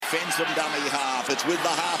defends them dummy half. It's with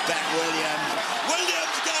the half-back Williams.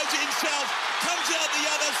 Williams goes himself, comes out the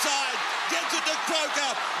other side, gets it to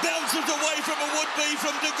Croker, bounces away from a would-be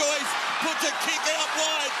from De Gois, puts a kick out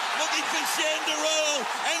wide, looking for Shander Earl,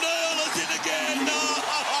 and Earl is in again.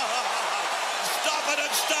 Stop it,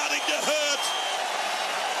 it's starting to hurt.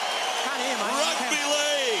 Rugby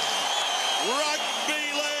league. Rugby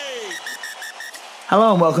league.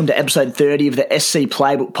 Hello and welcome to episode 30 of the SC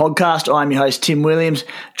Playbook podcast. I'm your host, Tim Williams.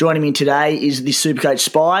 Joining me today is the Supercoach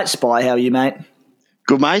Spy. Spy, how are you, mate?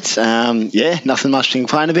 Good, mate. Nothing much to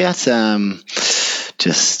complain about.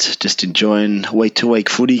 Just enjoying week-to-week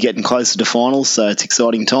footy, getting closer to finals, so it's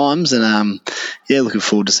exciting times, and looking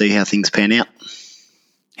forward to see how things pan out.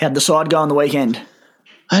 How'd the side go on the weekend?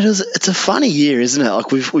 It's a funny year, isn't it? Like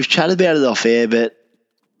we've chatted about it off air, but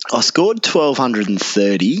I scored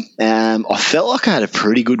 1,230. I felt like I had a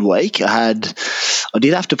pretty good week. I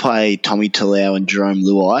did have to play Tommy Talau and Jerome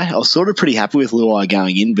Luai. I was sort of pretty happy with Luai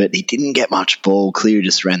going in, but he didn't get much ball. Cleary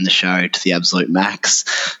just ran the show to the absolute max.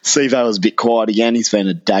 Sivo was a bit quiet again. He's been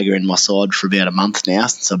a dagger in my side for about a month now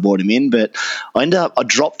since I brought him in, but I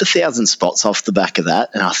dropped 1,000 spots off the back of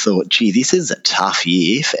that, and I thought, gee, this is a tough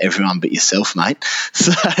year for everyone but yourself, mate.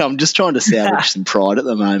 So I'm just trying to salvage some pride at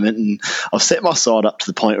the moment, and I've set my side up to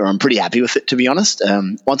the point where I'm pretty happy with it, to be honest.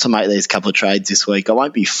 Once I make these couple of trades this week, I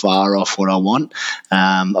won't be far off what I want.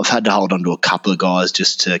 I've had to hold on to a couple of guys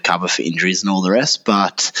just to cover for injuries and all the rest,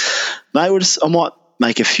 but mate, I might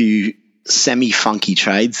make a few semi-funky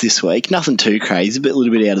trades this week. Nothing too crazy, but a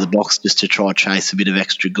little bit out of the box just to try chase a bit of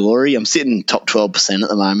extra glory. I'm sitting top 12% at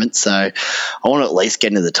the moment, so I want to at least get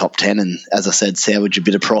into the top 10 and, as I said, salvage a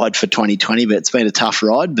bit of pride for 2020, but it's been a tough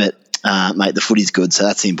ride, but mate, the footy's good, so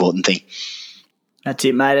that's the important thing. That's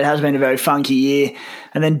it, mate. It has been a very funky year.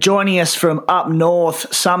 And then joining us from up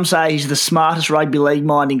north, some say he's the smartest rugby league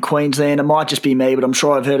mind in Queensland. It might just be me, but I'm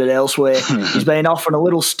sure I've heard it elsewhere. He's been off on a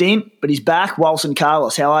little stint, but he's back. Walson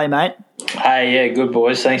Carlos, how are you, mate? Hey, yeah, good,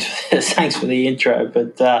 boys. Thanks for the intro.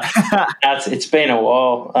 But it's been a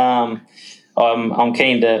while. I'm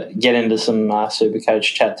keen to get into some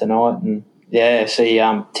Supercoach chat tonight, and see,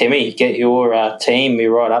 Timmy, get your team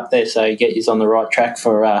right up there, so you get you on the right track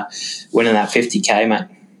for winning that 50K, mate.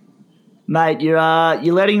 Mate,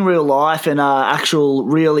 you're letting real life and actual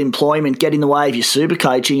real employment get in the way of your super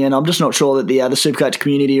coaching, and I'm just not sure that the Supercoach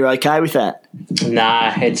community are okay with that.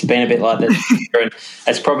 Nah, it's been a bit like that.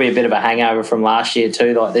 It's probably a bit of a hangover from last year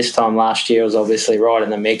too. Like this time last year, I was obviously right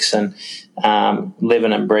in the mix and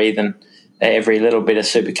living and breathing every little bit of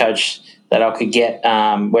Supercoach that I could get,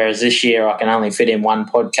 whereas this year I can only fit in one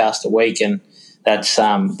podcast a week, and that's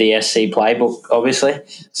the SC Playbook, obviously.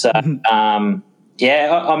 So, I'm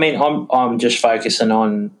just focusing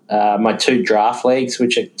on my 2 draft leagues,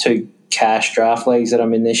 which are 2 cash draft leagues that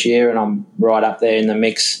I'm in this year, and I'm right up there in the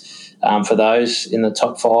mix for those in the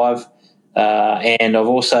top 5. And I've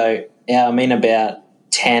also, I'm in about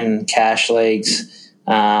 10 cash leagues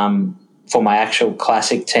for my actual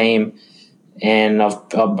classic team. And I've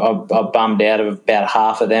bummed out of about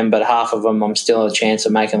half of them, but half of them I'm still a chance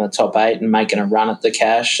of making the top 8 and making a run at the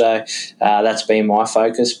cash. So that's been my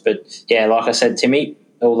focus. But, yeah, like I said, Timmy,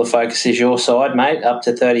 all the focus is your side, mate, up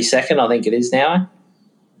to 32nd, I think it is now.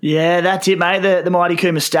 Yeah, that's it, mate. The mighty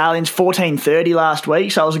Cooma Stallions, 1430 last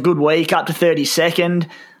week, so it was a good week, up to 32nd.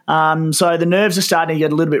 So the nerves are starting to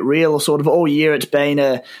get a little bit real. Sort of all year it's been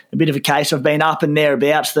a bit of a case. I've been up and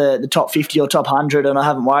thereabouts the top 50 or top 100, and I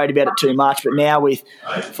haven't worried about it too much. But now with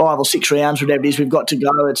 5 or 6 rounds, whatever it is we've got to go,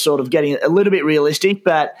 it's sort of getting a little bit realistic,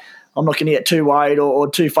 but I'm not going to get too worried or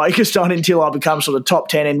too focused on until I become sort of top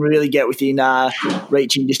 10 and really get within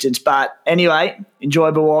reaching distance. But anyway,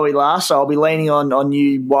 enjoyable while we last. So I'll be leaning on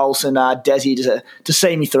you, Walsh and Desi to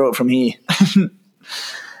see me through it from here.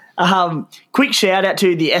 Quick shout out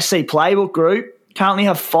to the SC Playbook group. Currently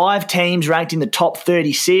have 5 teams ranked in the top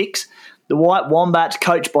 36. The White Wombats,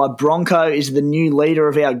 coached by Bronco, is the new leader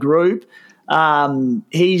of our group.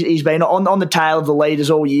 He's been on the tail of the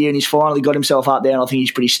leaders all year, and he's finally got himself up there, and I think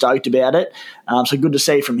he's pretty stoked about it. So good to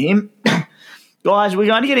see from him. Guys, we're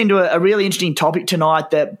going to get into a really interesting topic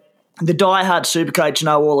tonight that the diehard Supercoach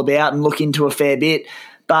know all about and look into a fair bit.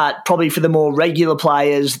 But probably for the more regular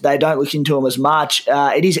players, they don't look into them as much.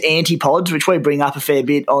 It is antipods, which we bring up a fair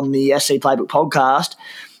bit on the SC Playbook podcast.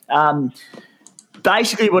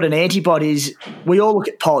 Basically what an antipod is, we all look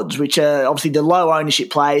at pods, which are obviously the low ownership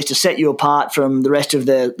players to set you apart from the rest of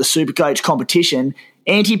the Supercoach competition.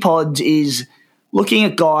 Antipods is looking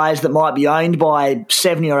at guys that might be owned by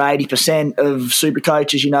 70 or 80% of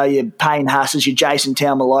Supercoaches, your Payne Hasses, your Jason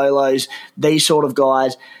Taumalolos, these sort of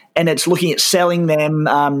guys, and it's looking at selling them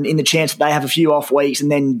in the chance that they have a few off weeks,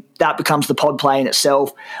 and then that becomes the pod play in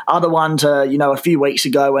itself. Other ones are, a few weeks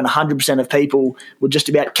ago when 100% of people were just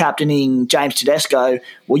about captaining James Tedesco,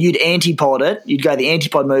 well, you'd anti-pod it. You'd go the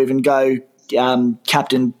anti-pod move and go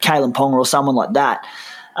captain Kalen Ponga or someone like that.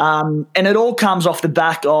 And it all comes off the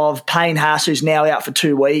back of Payne Haas, who's now out for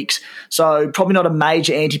 2 weeks. So probably not a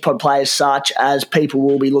major antipod play as such, as people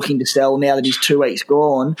will be looking to sell now that he's 2 weeks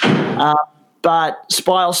gone. But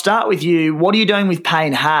Spy, I'll start with you. What are you doing with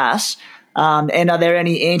Payne Haas? And are there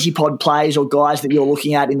any antipod plays or guys that you're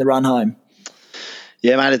looking at in the run home?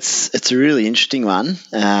 Yeah, mate, it's a really interesting one.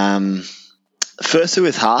 Firstly,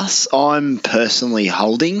 with Haas, I'm personally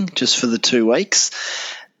holding just for the 2 weeks.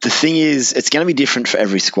 The thing is, it's going to be different for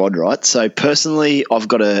every squad, right? So personally, I've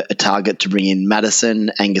got a target to bring in Madison,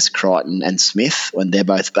 Angus Crichton and Smith when they're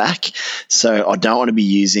both back. So I don't want to be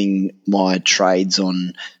using my trades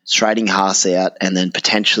on trading Haas out and then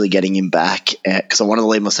potentially getting him back because I want to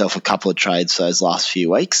leave myself a couple of trades for those last few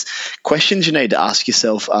weeks. Questions you need to ask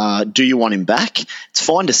yourself are, do you want him back? It's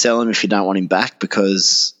fine to sell him if you don't want him back,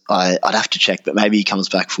 because I'd have to check, but maybe he comes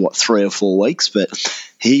back for 3 or 4 weeks, but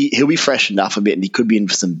he'll be freshened up a bit and he could be in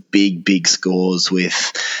for some big scores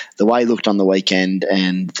with the way he looked on the weekend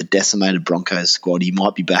and the decimated Broncos squad. He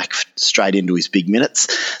might be back straight into his big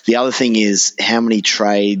minutes. The other thing is, how many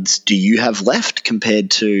trades do you have left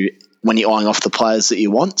compared to when you're eyeing off the players that you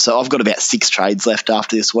want? So I've got about 6 trades left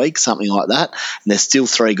after this week, something like that. And there's still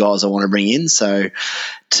 3 guys I want to bring in. So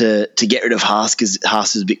to get rid of Haas, because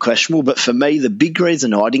Haas is a bit questionable. But for me, the big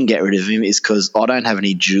reason I didn't get rid of him is because I don't have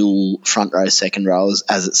any dual front row, second rows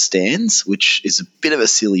as it stands, which is a bit of a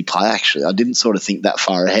silly play, actually. I didn't sort of think that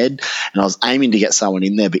far ahead, and I was aiming to get someone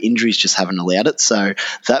in there, but injuries just haven't allowed it. So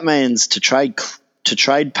that means to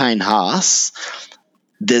trade Payne Haas,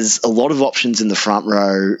 there's a lot of options in the front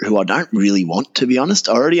row who I don't really want, to be honest.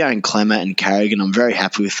 I already own Clemmer and Carrigan. I'm very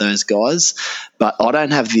happy with those guys, but I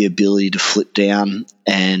don't have the ability to flip down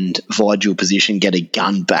and via dual position get a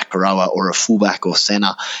gun back rower or a fullback or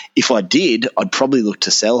centre. If I did, I'd probably look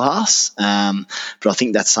to sell Haas, but I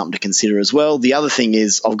think that's something to consider as well. The other thing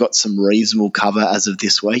is I've got some reasonable cover as of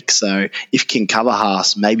this week, so if you can cover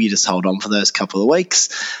Haas, maybe you just hold on for those couple of weeks.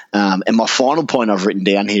 And my final point I've written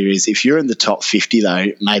down here is, if you're in the top 50 though,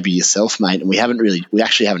 maybe yourself, mate, and we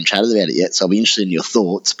actually haven't chatted about it yet, so I'll be interested in your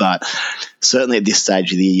thoughts, but certainly at this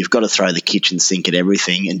stage of the year, you've got to throw the kitchen sink at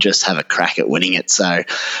everything and just have a crack at winning it. So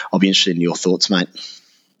I'll be interested in your thoughts, mate.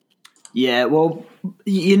 Yeah, well,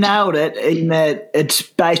 you nailed it in that it's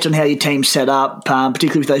based on how your team's set up,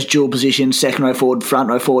 particularly with those dual positions, second row forward, front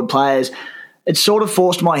row forward players. It's sort of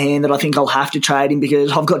forced my hand that I think I'll have to trade him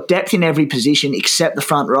because I've got depth in every position except the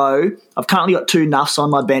front row. I've currently got 2 nuffs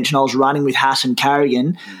on my bench and I was running with Haas and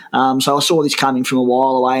Carrigan. So I saw this coming from a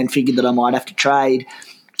while away and figured that I might have to trade.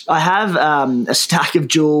 I have a stack of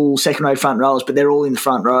dual second row front rows, but they're all in the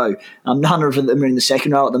front row. None of them are in the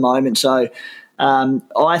second row at the moment. So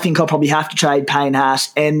I think I'll probably have to trade Payne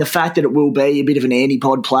Haas, and the fact that it will be a bit of an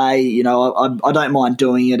antipod play, I don't mind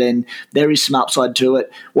doing it, and there is some upside to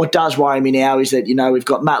it. What does worry me now is that, we've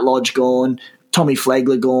got Matt Lodge gone, Tommy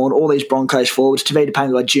Flegler gone, all these Broncos forwards, Tavita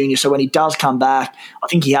Pangai Jr. So when he does come back, I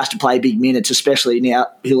think he has to play big minutes, especially now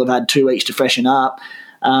he'll have had 2 weeks to freshen up.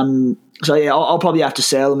 So, yeah, I'll probably have to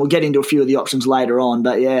sell, and we'll get into a few of the options later on.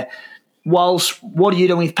 But, yeah, what are you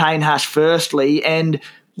doing with Payne Haas firstly? And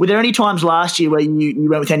were there any times last year where you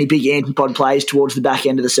went with any big antipod plays towards the back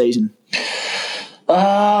end of the season?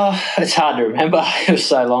 It's hard to remember. It was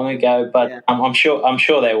so long ago, but yeah. I'm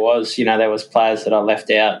sure there was. There was players that I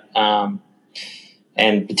left out,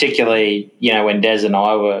 and particularly, when Des and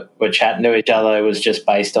I were chatting to each other, it was just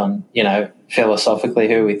based on, philosophically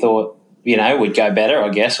who we thought, would go better, I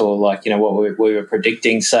guess, or what we were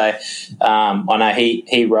predicting. So I know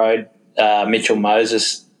he rode Mitchell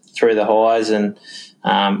Moses through the highs, and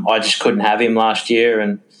I just couldn't have him last year,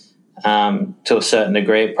 and to a certain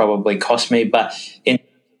degree it probably cost me. But in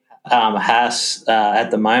Haas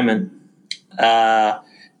at the moment, I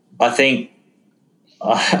think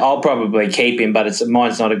I'll probably keep him, but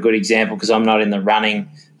mine's not a good example because I'm not in the running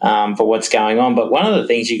for what's going on. But one of the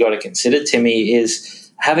things you got to consider, Timmy, is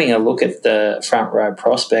having a look at the front row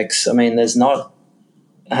prospects. I mean, there's not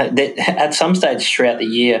at some stage throughout the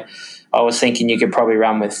year, I was thinking you could probably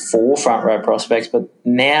run with 4 front row prospects, but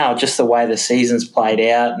now just the way the season's played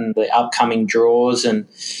out and the upcoming draws and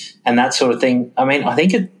that sort of thing. I mean, I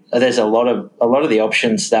think there's a lot of the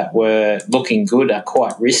options that were looking good are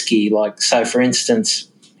quite risky. Like, so for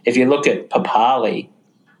instance, if you look at Papali,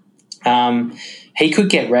 he could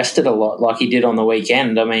get rested a lot like he did on the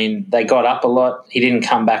weekend. I mean, they got up a lot. He didn't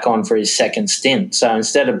come back on for his second stint. So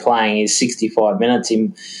instead of playing his 65 minutes,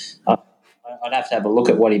 I'd have to have a look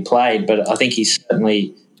at what he played, but I think he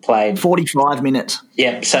certainly played 45 minutes.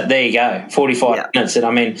 Yeah, so there you go, 45 minutes. And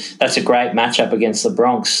I mean, that's a great matchup against the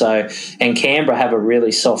Bronx. So, and Canberra have a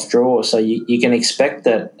really soft draw, so you can expect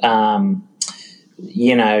that,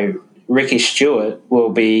 Ricky Stewart will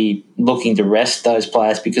be looking to rest those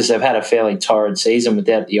players because they've had a fairly torrid season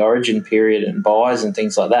without the origin period and buys and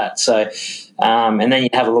things like that. So, and then you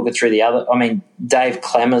have a look at through the other. I mean, Dave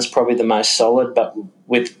Clemmer's probably the most solid, but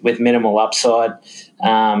with minimal upside.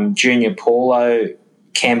 Junior Paulo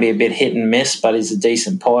can be a bit hit and miss, but he's a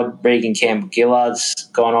decent pod. Regan Campbell-Gillard's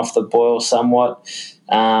gone off the boil somewhat.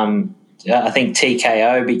 I think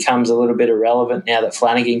TKO becomes a little bit irrelevant now that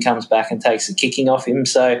Flanagan comes back and takes the kicking off him.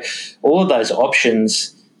 So all of those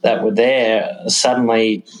options that were there are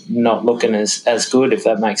suddenly not looking as good, if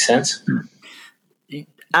that makes sense.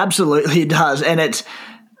 Absolutely it does. And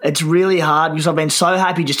it's really hard because I've been so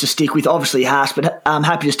happy just to stick with, obviously, Haas, but I'm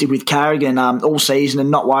happy to stick with Carrigan all season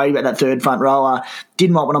and not worry about that third front rower.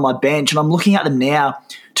 Didn't want one on my bench, and I'm looking at them now.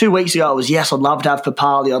 2 weeks ago, it was, yes, I'd love to have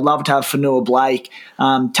Papali. I'd love to have Fanua Blake.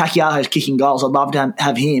 Takiaho's kicking goals. I'd love to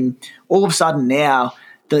have him. All of a sudden now,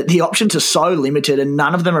 the options are so limited and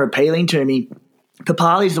none of them are appealing to me.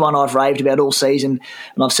 Papali's the one I've raved about all season,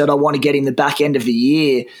 and I've said I want to get in the back end of the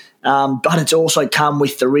year. But it's also come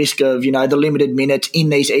with the risk of, the limited minutes in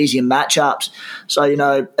these easier matchups.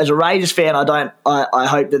 So, as a Raiders fan, I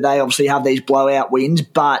hope that they obviously have these blowout wins.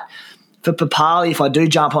 But for Papali, if I do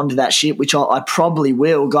jump onto that ship, which I probably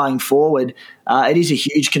will going forward, it is a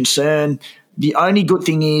huge concern. The only good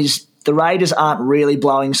thing is the Raiders aren't really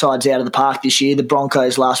blowing sides out of the park this year. The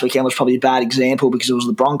Broncos last weekend was probably a bad example because it was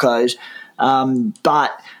the Broncos.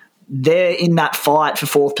 But they're in that fight for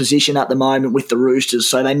fourth position at the moment with the Roosters,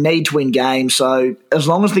 so they need to win games. So as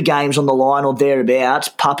long as the game's on the line or thereabouts,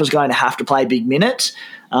 Papa's going to have to play big minutes.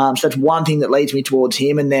 So that's one thing that leads me towards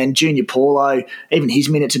him. And then Junior Paulo, even his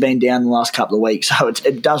minutes have been down the last couple of weeks, so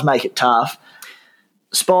it does make it tough.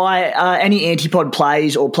 Spy, any antipod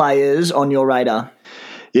plays or players on your radar?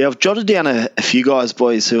 Yeah, I've jotted down a few guys,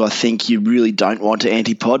 boys, who I think you really don't want to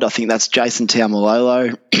antipod. I think that's Jason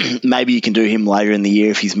Taumalolo. Maybe you can do him later in the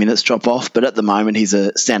year if his minutes drop off, but at the moment he's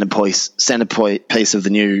a centrepiece of the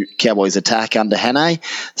new Cowboys attack under Hannay,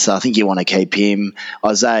 so I think you want to keep him.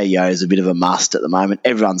 Isaiah Yeo is a bit of a must at the moment.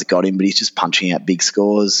 Everyone's got him, but he's just punching out big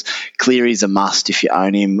scores. Cleary's a must if you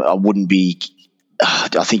own him.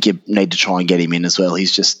 I think you need to try and get him in as well.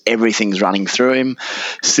 He's just, everything's running through him.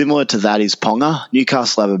 Similar to that is Ponga.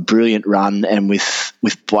 Newcastle have a brilliant run, and with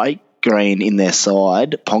Blake Green in their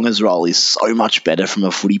side, Ponga's role is so much better from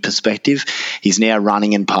a footy perspective. He's now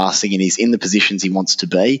running and passing, and he's in the positions he wants to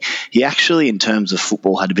be. He actually, in terms of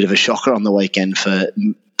football, had a bit of a shocker on the weekend for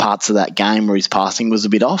parts of that game where his passing was a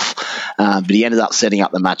bit off, but he ended up setting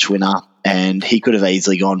up the match winner, and he could have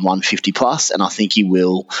easily gone 150 plus, and I think he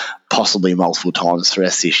will possibly multiple times for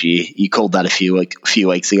us this year. You called that a few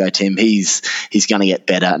weeks ago, Tim. He's going to get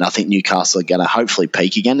better, and I think Newcastle are going to hopefully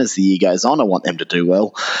peak again as the year goes on. I want them to do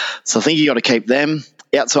well. So I think you got to keep them.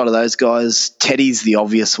 Outside of those guys, Teddy's the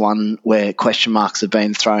obvious one where question marks have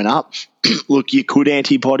been thrown up. Look, you could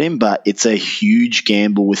antipod him, but it's a huge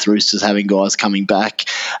gamble with Roosters having guys coming back.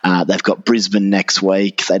 They've got Brisbane next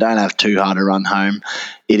week. They don't have too hard a run home.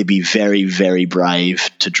 It'd be very, very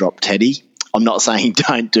brave to drop Teddy. I'm not saying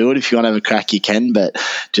don't do it. If you want to have a crack, you can, but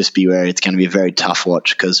just be wary. It's going to be a very tough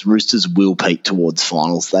watch because Roosters will peak towards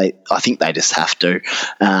finals. I think they just have to.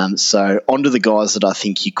 So on to the guys that I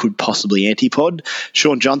think you could possibly antipod.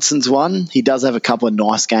 Sean Johnson's one. He does have a couple of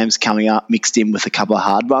nice games coming up, mixed in with a couple of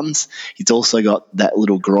hard ones. He's also got that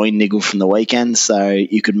little groin niggle from the weekend, so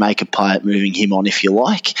you could make a play at moving him on if you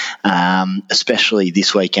like, especially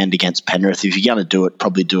this weekend against Penrith. If you're going to do it,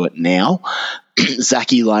 probably do it now.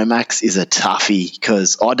 Zachy Lomax is a toughie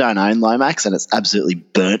because I don't own Lomax and it's absolutely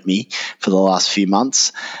burnt me for the last few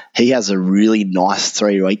months. He has a really nice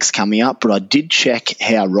 3 weeks coming up, but I did check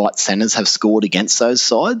how right centres have scored against those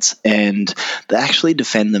sides and they actually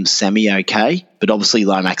defend them semi-okay, but obviously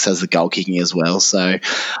Lomax has the goal kicking as well. So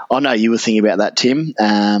I know you were thinking about that, Tim,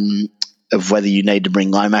 of whether you need to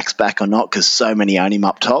bring Lomax back or not because so many own him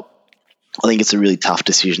up top. I think it's a really tough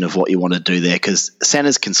decision of what you want to do there because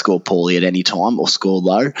centres can score poorly at any time or score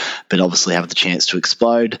low, but obviously have the chance to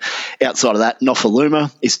explode. Outside of that,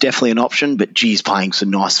 Nofaluma is definitely an option, but he's playing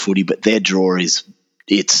some nice footy, but their draw is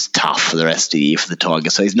it's tough for the rest of the year for the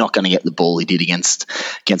Tigers. So he's not going to get the ball he did against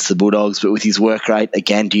the Bulldogs. But with his work rate,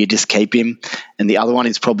 again, do you just keep him? And the other one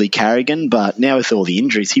is probably Carrigan. But now with all the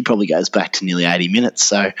injuries, he probably goes back to nearly 80 minutes.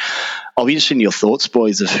 So I'll be interested in your thoughts,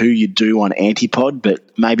 boys, of who you do on Antipod. But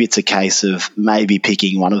maybe it's a case of maybe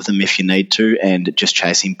picking one of them if you need to and just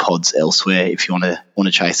chasing pods elsewhere if you want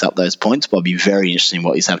to chase up those points. But I'll be very interested in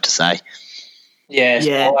what you have to say.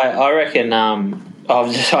 Yeah. I reckon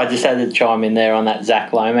I just had to chime in there on that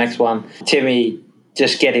Zach Lomax one. Timmy,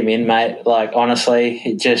 just get him in, mate. Like,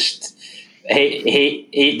 honestly, the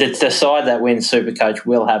side that wins Supercoach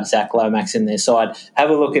will have Zach Lomax in their side. Have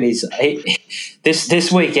a look at this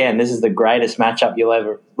weekend. This is the greatest matchup you'll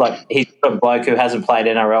ever – he's got a bloke who hasn't played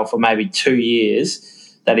NRL for maybe 2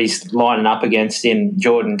 years that he's lining up against in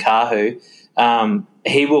Jordan Kahu.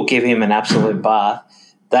 He will give him an absolute bath.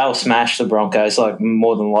 They'll smash the Broncos,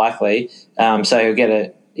 more than likely. So he'll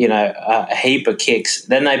get a heap of kicks.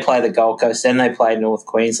 Then they play the Gold Coast. Then they play North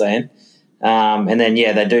Queensland. And then,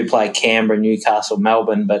 they do play Canberra, Newcastle,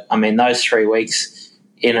 Melbourne. But, those 3 weeks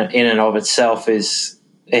in and of itself is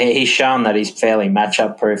 – he's shown that he's fairly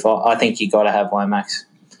matchup proof. I think you got to have Lomax.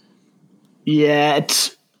 Yeah,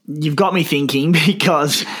 you've got me thinking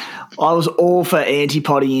because I was all for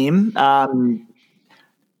anti-potting him.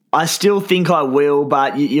 I still think I will,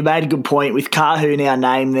 but you made a good point with Kahu now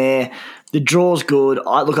named there. The draw's good.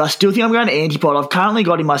 I still think I'm going to Antipod. I've currently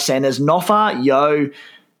got in my centres Noffa, Yo,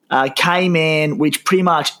 K-Man, which pretty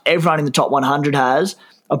much everyone in the top 100 has.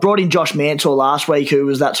 I brought in Josh Mansell last week, who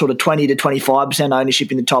was that sort of 20 to 25%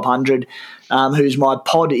 ownership in the top 100, who's my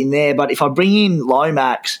pod in there. But if I bring in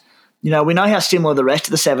Lomax, we know how similar the rest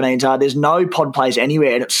of the 17s are. There's no pod plays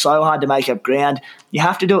anywhere, and it's so hard to make up ground. You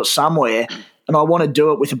have to do it somewhere. And I want to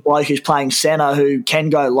do it with a bloke who's playing centre who can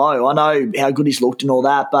go low. I know how good he's looked and all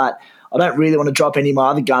that, but I don't really want to drop any of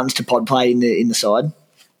my other guns to pod play in the side.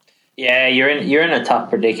 Yeah, you're in a tough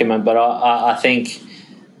predicament, but I think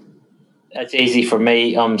it's easy for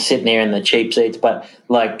me. I'm sitting here in the cheap seats, but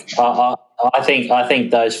I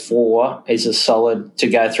think those 4 is a solid to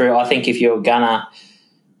go through. I think if you're gonna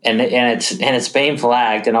and it's been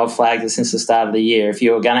flagged, and I've flagged it since the start of the year. If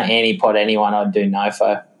you were gonna anti-pod anyone, I'd do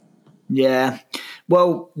Nofo. Yeah.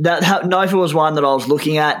 Well, that Nofo was one that I was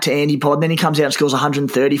looking at to Andy Pod. Then he comes out and scores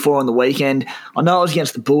 134 on the weekend. I know it was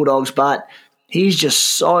against the Bulldogs, but he's just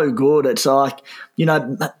so good. It's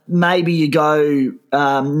maybe you go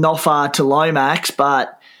Noffa to Lomax,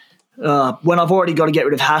 but when I've already got to get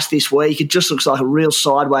rid of Haas this week, it just looks like a real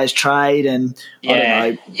sideways trade. And I don't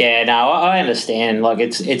know. Yeah, no, I understand.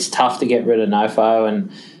 It's tough to get rid of Nofo,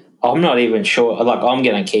 and I'm not even sure. I'm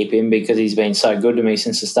going to keep him because he's been so good to me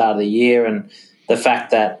since the start of the year, and the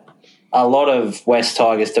fact that a lot of West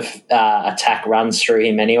Tigers attack runs through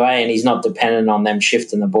him anyway, and he's not dependent on them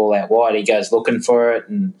shifting the ball out wide. He goes looking for it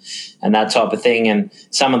and that type of thing. And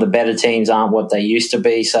some of the better teams aren't what they used to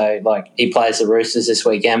be. So he plays the Roosters this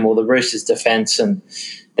weekend. Well, the Roosters' defence and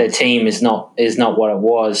their team is not what it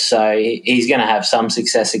was. So he's going to have some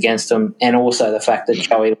success against them, and also the fact that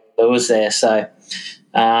Joey Lewis there. So.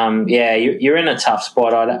 You're in a tough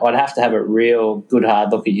spot. I'd have to have a real good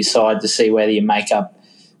hard look at your side to see whether you make up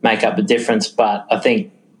a difference. But I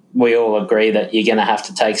think we all agree that you're going to have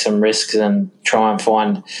to take some risks and try and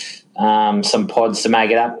find some pods to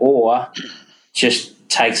make it up, or just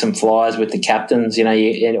take some flyers with the captains,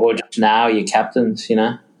 or just nail your captains,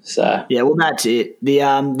 So yeah, well, that's it. The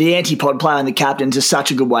anti-pod play on the captains is such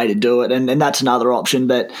a good way to do it, and that's another option.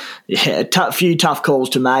 But yeah, few tough calls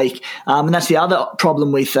to make, and that's the other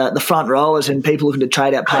problem with the front rowers and people looking to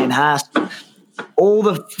trade out Payne Haas. All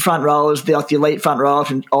the front rowers, the elite front row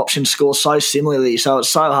options score so similarly, so it's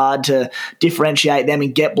so hard to differentiate them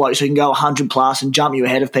and get blokes who can go 100 plus and jump you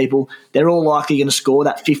ahead of people. They're all likely going to score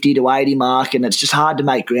that 50 to 80 mark, and it's just hard to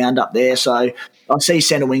make ground up there. So I see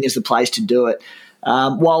centre wing as the place to do it.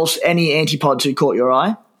 Whilst any anti-pods who caught your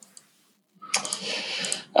eye?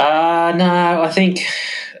 No, I think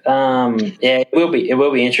it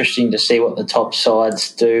will be interesting to see what the top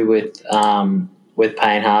sides do with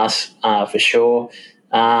Payne Haas for sure.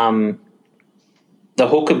 The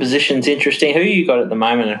hooker position's interesting. Who you got at the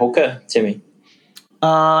moment at hooker, Timmy?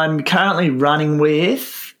 I'm currently running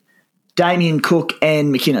with Damien Cook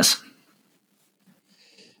and McInnes.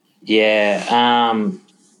 Yeah.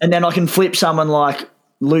 And then I can flip someone like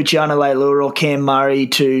Luciano Leilua or Cam Murray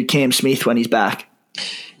to Cam Smith when he's back.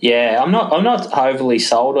 Yeah, I'm not overly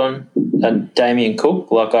sold on Damien Cook.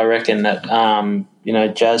 I reckon that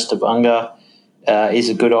Jazz Tabunga is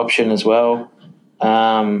a good option as well.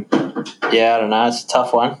 I don't know. It's a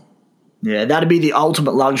tough one. Yeah, that'd be the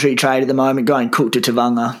ultimate luxury trade at the moment, going Cook to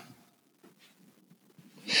Tavanga.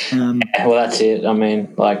 Yeah, well, that's it. I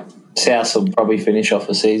mean, like, South will probably finish off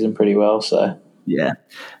the season pretty well, so. Yeah.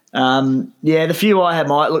 The few I had,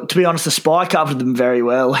 look, to be honest, the Spy covered them very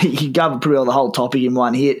well. He covered pretty well the whole topic in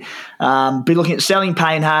one hit. Be looking at selling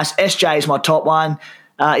Payne Haas. SJ is my top one.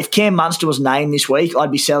 If Cam Munster was named this week,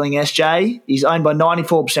 I'd be selling SJ. He's owned by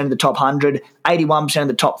 94% of the top 100, 81% of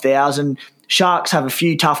the top 1,000. Sharks have a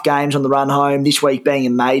few tough games on the run home, this week being a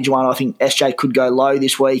major one. I think SJ could go low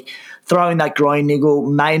this week. Throwing that groin niggle,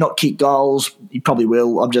 may not kick goals. He probably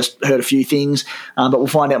will. I've just heard a few things, but we'll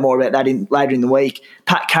find out more about that later in the week.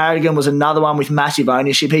 Pat Carrigan was another one with massive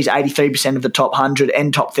ownership. He's 83% of the top 100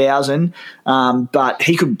 and top 1,000, but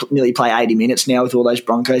he could nearly play 80 minutes now with all those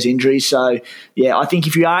Broncos injuries. So, yeah, I think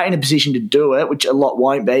if you are in a position to do it, which a lot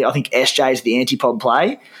won't be, I think SJ is the antipod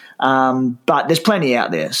play. But there's plenty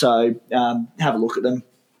out there, so have a look at them.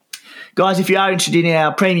 Guys, if you are interested in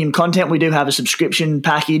our premium content, we do have a subscription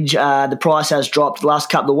package. The price has dropped the last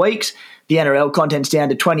couple of weeks. The NRL content's down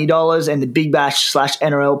to $20 and the Big Bash /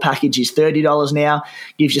 NRL package is $30 now.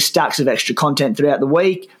 Gives you stacks of extra content throughout the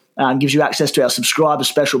week. Gives you access to our subscriber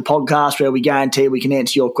special podcast where we guarantee we can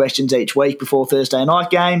answer your questions each week before Thursday night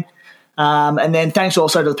game. And then thanks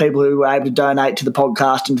also to the people who were able to donate to the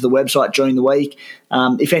podcast and to the website during the week.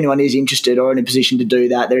 If anyone is interested or in a position to do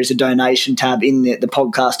that, there is a donation tab in the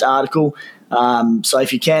podcast article. So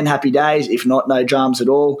if you can, happy days. If not, no dramas at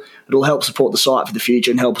all. It'll help support the site for the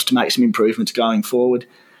future and help us to make some improvements going forward.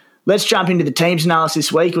 Let's jump into the teams analysis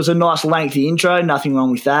this week. It was a nice lengthy intro, nothing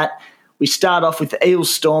wrong with that. We start off with the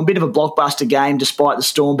Eels Storm, bit of a blockbuster game despite the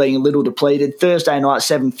Storm being a little depleted. Thursday night,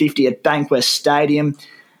 7:50 at Bankwest Stadium.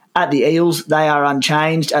 At the Eels, they are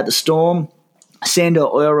unchanged. At the Storm, Sandor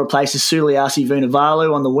Oil replaces Suliasi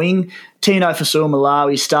Vunivalu on the wing. Tino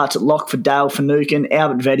Fasua-Malawi starts at lock for Dale Finucane.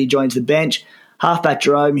 Albert Vetti joins the bench. Halfback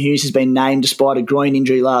Jerome Hughes has been named despite a groin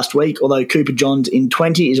injury last week, although Cooper Johns in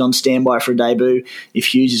 20 is on standby for a debut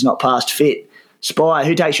if Hughes is not past fit. Spy,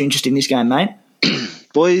 who takes your interest in this game, mate?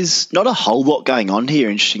 Boys, not a whole lot going on here,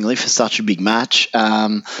 interestingly, for such a big match.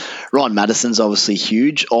 Ryan Madison's obviously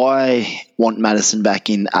huge. I want Madison back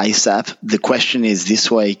in ASAP. The question is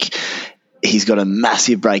this week, he's got a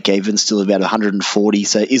massive break-even, still about 140,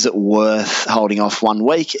 so is it worth holding off 1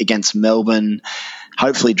 week against Melbourne?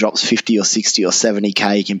 Hopefully drops 50 or 60 or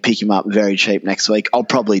 70K. You can pick him up very cheap next week. I'll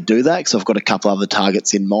probably do that because I've got a couple other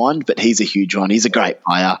targets in mind, but he's a huge one. He's a great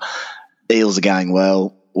player. Eels are going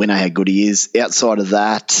well. We know how good he is. Outside of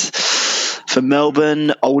that, for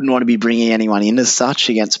Melbourne, I wouldn't want to be bringing anyone in as such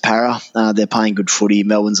against Para. They're playing good footy.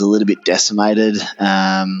 Melbourne's a little bit decimated,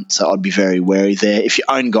 so I'd be very wary there. If you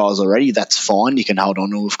own guys already, that's fine. You can hold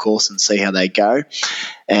on to, of course, and see how they go.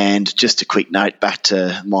 And just a quick note back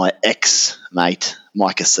to my ex-mate,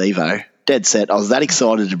 Mike Acevo. Dead set. I was that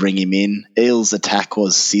excited to bring him in. Eels' attack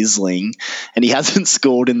was sizzling, and he hasn't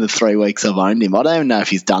scored in the 3 weeks I've owned him. I don't even know if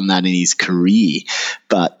he's done that in his career,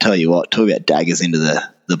 but tell you what, talk about daggers into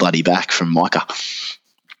the bloody back from Micah.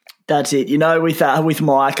 That's it. You know, with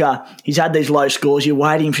Micah, he's had these low scores. You're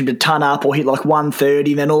waiting for him to ton up or hit like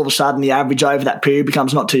 130, then all of a sudden the average over that period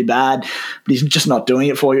becomes not too bad, but he's just not doing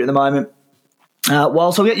it for you at the moment.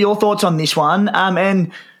 Well, so I'll get your thoughts on this one.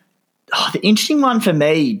 And the interesting one for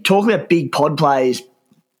me, talking about big pod plays,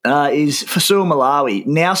 is Fasua-Malawi,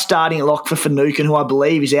 now starting at lock for Finucane, who I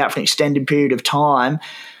believe is out for an extended period of time.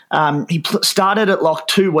 He started at lock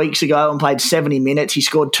 2 weeks ago and played 70 minutes. He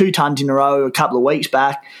scored 2 tons in a row a couple of weeks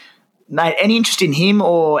back. Mate, any interest in him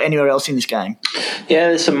or anywhere else in this game? Yeah,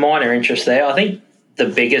 there's some minor interest there. I think the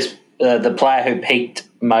biggest, the player who piqued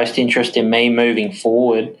most interest in me moving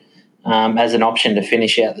forward as an option to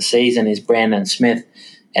finish out the season is Brandon Smith.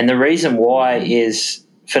 And the reason why is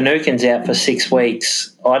Finucane's out for 6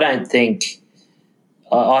 weeks. I think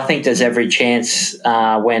there's every chance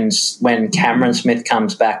when Cameron Smith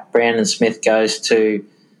comes back, Brandon Smith goes to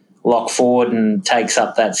lock forward and takes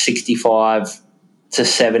up that 65 to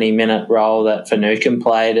 70 minute role that Finucane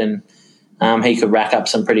played, and he could rack up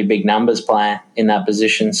some pretty big numbers playing in that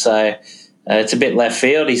position. So it's a bit left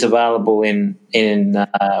field. He's available in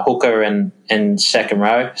hooker and second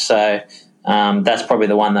row. So that's probably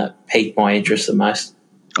the one that piqued my interest the most.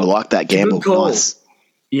 I like that gamble. Nice.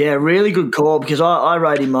 Yeah, really good call, because I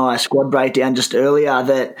wrote in my squad breakdown just earlier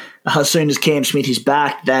that as soon as Cam Smith is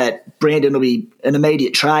back, that Brandon will be an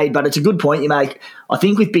immediate trade. But it's a good point you make. I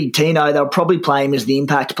think with Big Tino, they'll probably play him as the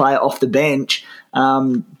impact player off the bench.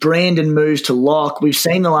 Brandon moves to lock. We've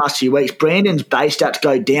seen the last few weeks, Brandon's based out to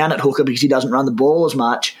go down at hooker because he doesn't run the ball as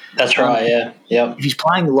much. That's right, yeah. Yep. If he's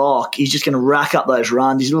playing lock, he's just going to rack up those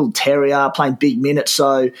runs. He's a little terrier playing big minutes,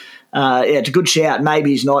 so it's a good shout.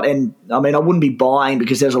 Maybe he's not, and I mean, I wouldn't be buying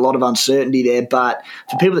because there's a lot of uncertainty there, but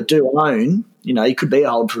for people that do own, he could be a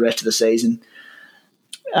hold for the rest of the season.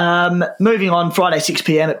 Moving on, Friday 6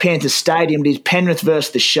 p.m. at Panthers Stadium, it is Penrith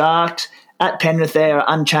versus the Sharks. At Penrith, they are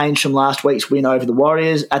unchanged from last week's win over the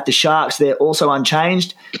Warriors. At the Sharks, they're also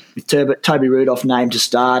unchanged, with Toby Rudolph named to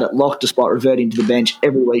start at lock despite reverting to the bench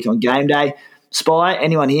every week on game day. Spy,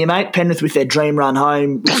 anyone here, mate? Penrith with their dream run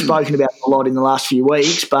home. We've spoken about it a lot in the last few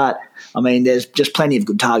weeks, but there's just plenty of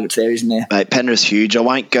good targets there, isn't there? Mate, Penrith's huge. I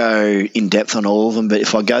won't go in depth on all of them, but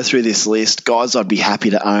if I go through this list, guys I'd be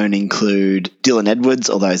happy to own include Dylan Edwards,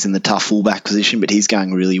 although he's in the tough fullback position, but he's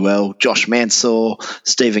going really well. Josh Mansour,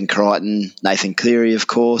 Stephen Crichton, Nathan Cleary, of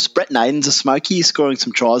course. Brett Naden's a smoky. He's scoring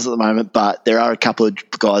some tries at the moment, but there are a couple of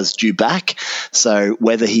guys due back. So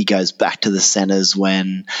whether he goes back to the centres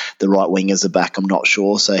when the right wingers are back, I'm not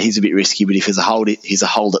sure. So he's a bit risky, but if he's a hold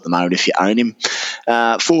at the moment if you own him.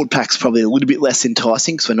 Forward pack's probably a little bit less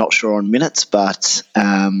enticing because we're not sure on minutes, but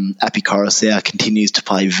Api Koroisau continues to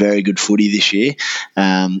play very good footy this year.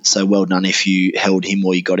 So well done if you held him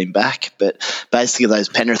or you got him back. But basically those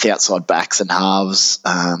Penrith outside backs and halves,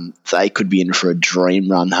 they could be in for a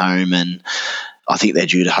dream run home, and I think they're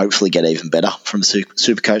due to hopefully get even better from a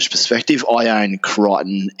Supercoach perspective. I own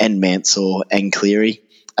Crichton and Mansour and Cleary.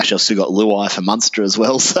 Actually, I've still got Luai for Munster as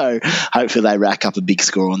well, so hopefully they rack up a big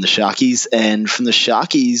score on the Sharkies. And from the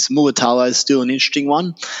Sharkies, Mulatalo is still an interesting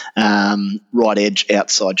one. Right edge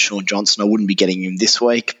outside Sean Johnson. I wouldn't be getting him this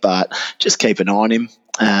week, but just keep an eye on him.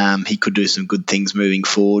 He could do some good things moving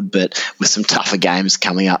forward, but with some tougher games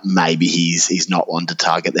coming up, maybe he's not one to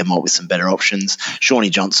target. There might be some better options. Shawnee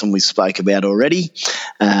Johnson we spoke about already.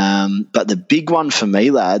 But the big one for me,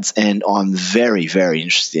 lads, and I'm very, very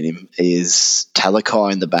interested in him, is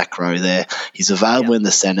Talakai in the back row there. He's available in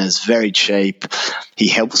the centres, very cheap. He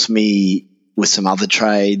helps me with some other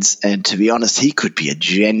trades, and to be honest, he could be a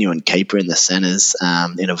genuine keeper in the centres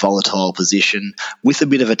in a volatile position with a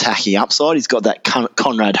bit of attacking upside. He's got that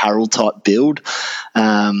Conrad Harrell type build.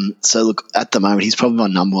 So look, at the moment, he's probably my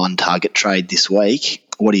number one target trade this week.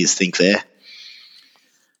 What do you think there?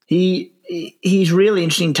 He's really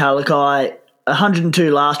interesting, Talakai.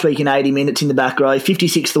 102 last week in 80 minutes in the back row,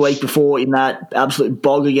 56 the week before in that absolute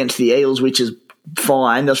bog against the Eels, which is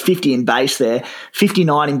fine. There was 50 in base there,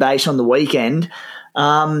 59 in base on the weekend.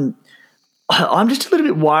 I'm just a little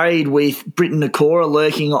bit worried with Britton Nakora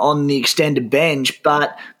lurking on the extended bench,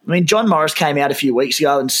 but John Morris came out a few weeks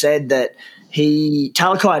ago and said that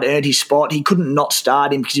Talakai had earned his spot. He couldn't not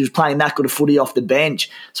start him because he was playing that good a footy off the bench.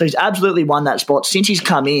 So he's absolutely won that spot. Since he's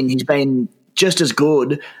come in, he's been just as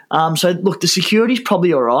good. So look, the security's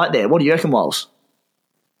probably all right there. What do you reckon, Walls?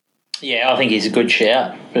 Yeah, I think he's a good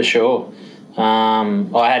shout for sure.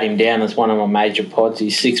 I had him down as one of my major pods.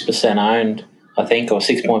 He's 6% owned, I think, or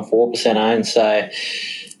 6.4% owned. So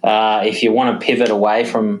if you want to pivot away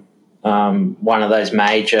from one of those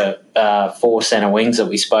major 4 centre wings that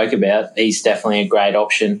we spoke about, he's definitely a great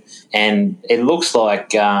option. And it looks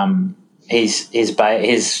like his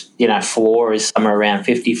floor is somewhere around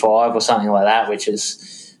 55 or something like that, which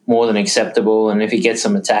is more than acceptable. And if he gets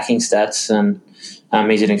some attacking stats and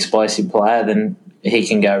he's an explosive player, then he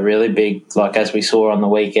can go really big, like as we saw on the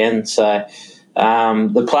weekend. So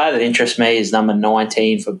the player that interests me is number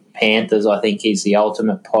 19 for Panthers. I think he's the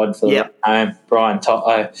ultimate pod for home, Brian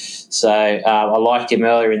Toto. So I liked him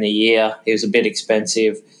earlier in the year. He was a bit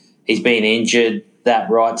expensive. He's been injured.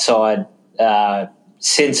 That right side,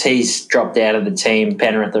 since he's dropped out of the team,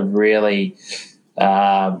 Penrith have really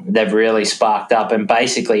sparked up. And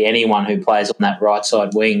basically anyone who plays on that right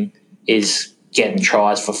side wing is getting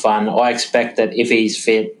tries for fun. I expect that if he's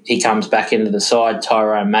fit, he comes back into the side.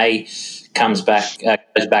 Tyrone May goes back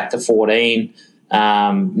to 14.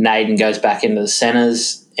 Naden goes back into the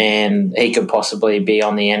centres, and he could possibly be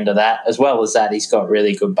on the end of that. As well as that, he's got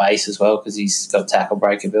really good base as well because he's got tackle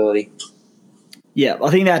break ability. Yeah, I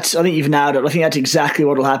think you've nailed it. I think that's exactly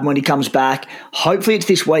what will happen when he comes back. Hopefully it's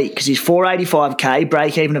this week because he's 485k,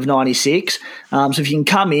 break even of 96. So if you can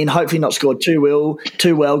come in, hopefully not score too well,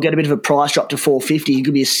 get a bit of a price drop to 450, he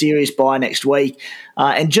could be a serious buy next week.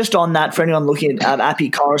 And just on that, for anyone looking at Api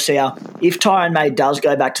Koroisau, if Tyrone May does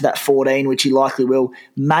go back to that 14, which he likely will,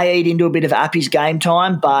 may eat into a bit of Api's game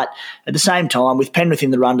time, but at the same time, with Penrith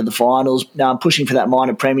in the run to the finals, pushing for that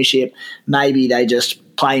minor premiership, maybe they just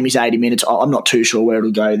play him his 80 minutes. I'm not too sure where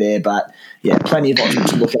it'll go there, but yeah, plenty of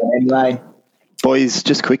options to look at anyway. Boys,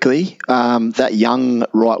 just quickly, that young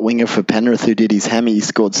right winger for Penrith who did his hammy, he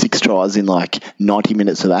scored 6 tries in like 90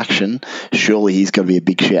 minutes of action. Surely he's got to be a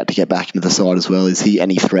big shout to get back into the side as well. Is he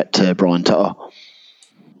any threat to Brian To'o?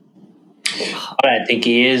 I don't think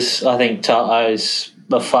he is. I think To'o's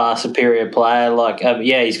a far superior player.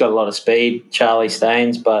 He's got a lot of speed, Charlie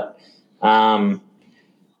Staines, but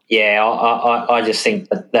Yeah, I just think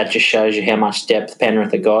that just shows you how much depth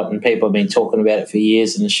Penrith have got, and people have been talking about it for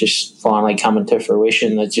years, and it's just finally coming to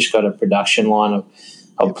fruition. They've just got a production line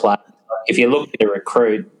of players. If you look to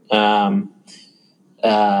recruit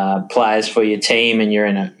players for your team, and you're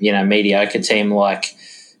in a mediocre team like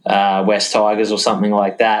West Tigers or something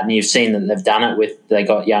like that, and you've seen that they've done it they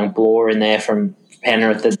got young Bloor in there from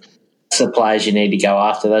Penrith. That's the players you need to go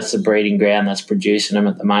after. That's the breeding ground that's producing them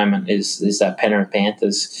at the moment is that Penrith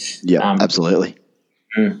Panthers. Yeah, absolutely.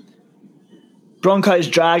 Broncos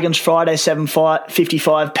Dragons Friday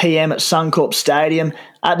 7:55 p.m. at Suncorp Stadium.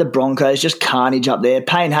 At the Broncos, just carnage up there.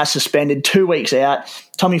 Payne has suspended 2 weeks out.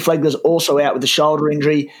 Tommy Flegler's also out with a shoulder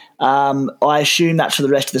injury. I assume that's for the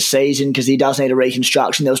rest of the season because he does need a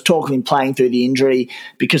reconstruction. There was talk of him playing through the injury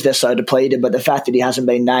because they're so depleted, but the fact that he hasn't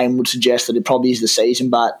been named would suggest that it probably is the season,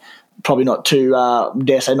 but probably not too,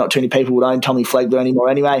 dare say not too many people would own Tommy Flegler anymore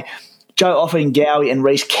anyway. Joe Offadengawi and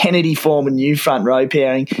Reece Kennedy form a new front row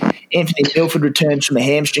pairing. Anthony Milford returns from a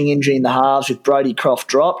hamstring injury in the halves with Brodie Croft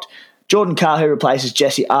dropped. Jordan Cahill replaces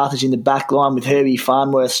Jesse Arthurs in the back line with Herbie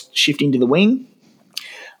Farnworth shifting to the wing.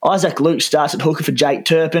 Isaac Luke starts at hooker for Jake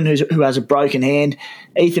Turpin, who has a broken hand.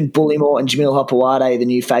 Ethan Bullymore and Jamil Hopewade, the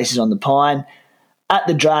new faces on the Pine. At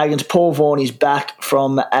the Dragons, Paul Vaughan is back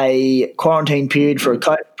from a quarantine period for a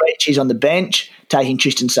COVID breach. He's on the bench, taking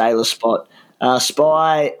Tristan Saylor's spot.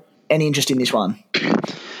 Spy, any interest in this one?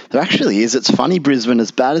 There actually is. It's funny, Brisbane,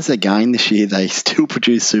 as bad as they're going this year, they still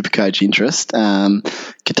produce Supercoach interest.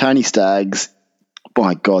 Katoni Staggs,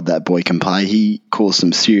 my God, that boy can play. He caused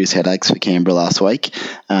some serious headaches for Canberra last week.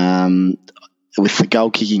 With the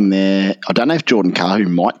goal kicking there, I don't know if Jordan Cahill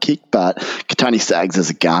might kick, but Katoni Staggs has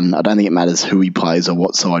a gun. I don't think it matters who he plays or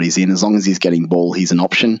what side he's in. As long as he's getting ball, he's an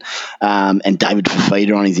option. And David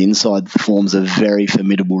Fifita on his inside forms a very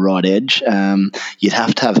formidable right edge. You'd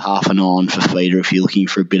have to have half an eye on Fifita if you're looking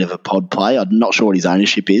for a bit of a pod play. I'm not sure what his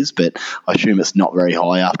ownership is, but I assume it's not very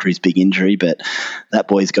high after his big injury. But that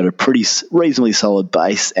boy's got a pretty reasonably solid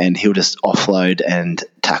base, and he'll just offload and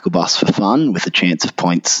tackle bus for fun with a chance of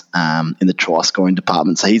points in the try scoring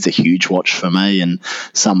department. So he's a huge watch for me and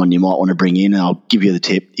someone you might want to bring in. And I'll give you the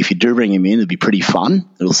tip. If you do bring him in, it'll be pretty fun.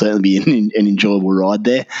 It'll certainly be an enjoyable ride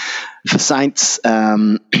there. For Saints,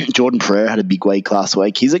 Jordan Pereira had a big week last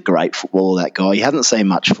week. He's a great footballer, that guy. He hasn't seen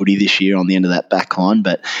much footy this year on the end of that back line,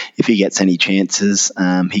 but if he gets any chances,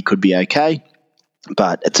 he could be okay.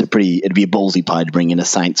 But it'd be a ballsy play to bring in a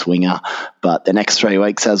Saints winger. But the next 3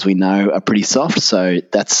 weeks, as we know, are pretty soft. So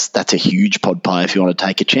that's a huge pod play if you want to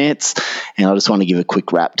take a chance. And I just want to give a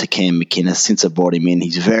quick wrap to Cam McInnes. Since I brought him in,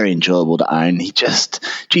 he's very enjoyable to own.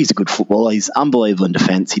 He's a good footballer. He's unbelievable in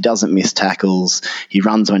defence. He doesn't miss tackles. He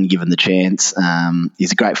runs when given the chance.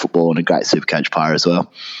 He's a great footballer and a great Supercoach player as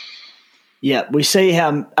well. Yeah, we see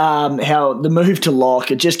how the move to lock,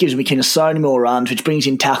 it just gives McInnes so many more runs, which brings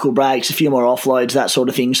in tackle breaks, a few more offloads, that sort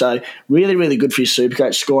of thing. So really, really good for his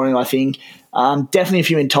Supercoach scoring, I think. Definitely a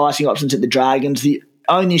few enticing options at the Dragons. The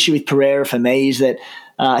only issue with Pereira for me is that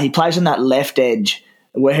he plays on that left edge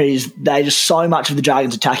where just so much of the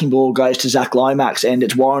Dragons' attacking ball goes to Zach Lomax, and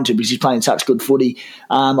it's warranted because he's playing such good footy.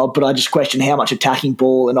 But I just question how much attacking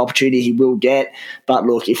ball and opportunity he will get. But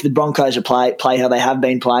look, if the Broncos play how they have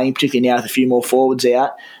been playing, particularly now with a few more forwards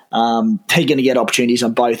out, they're going to get opportunities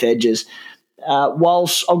on both edges.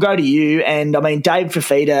 Whilst I'll go to you, and I mean, Dave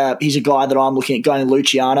Fifita, he's a guy that I'm looking at going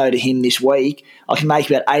Luciano to him this week. I can make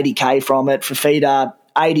about 80K from it. Fifita,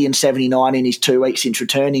 80 and 79 in his 2 weeks since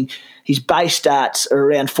returning. His base stats are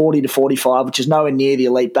around 40 to 45, which is nowhere near the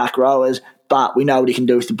elite back rowers, but we know what he can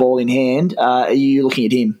do with the ball in hand. Are you looking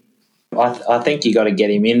at him? I think you got to get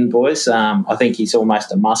him in, boys. I think he's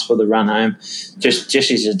almost a must for the run home. Just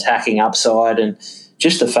his attacking upside, and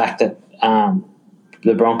just the fact that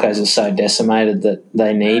the Broncos are so decimated that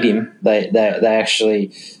they need him. They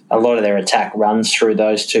actually, a lot of their attack runs through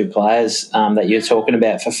those two players that you're talking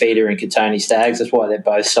about, Fifita and Katoni Staggs. That's why they're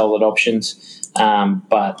both solid options.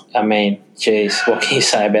 But I mean, geez, what can you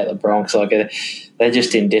say about the Bronx? Like, they're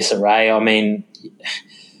just in disarray. I mean,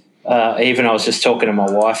 even I was just talking to my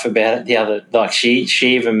wife about it the other. Like, she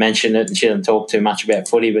even mentioned it, and she didn't talk too much about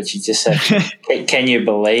footy, but she just said, "Can you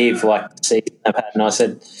believe like the season they've had?" And I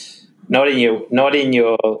said, "Not in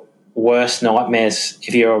your worst nightmares.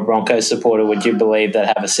 If you're a Broncos supporter, would you believe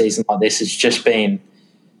that have a season like this? It's just been."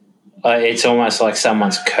 It's almost like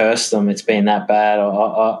someone's cursed them. It's been that bad.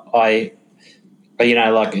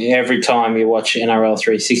 Like every time you watch NRL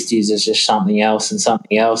 360s, there's just something else, and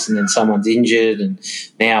then someone's injured, and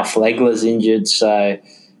now Flegler's injured. So,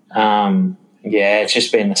 it's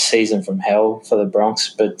just been a season from hell for the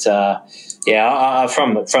Bronx. But,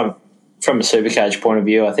 from a Supercoach point of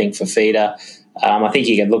view, I think Fifita, I think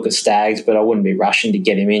you could look at Staggs, but I wouldn't be rushing to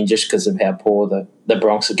get him in just because of how poor the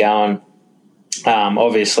Bronx are going.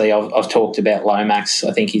 Obviously, I've talked about Lomax.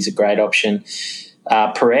 I think he's a great option.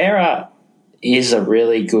 Pereira is a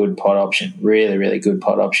really good pod option, really, really good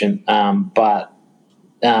pod option. But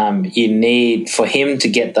you need, for him to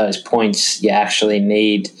get those points, you actually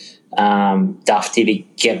need Dufty to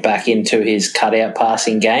get back into his cutout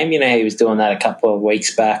passing game. He was doing that a couple of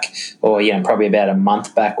weeks back, or probably about a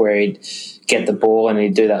month back, where he'd get the ball and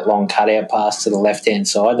he'd do that long cutout pass to the left-hand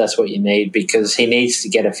side. That's what you need, because he needs to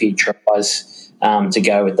get a few tries to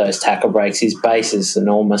go with those tackle breaks. His base is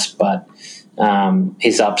enormous, but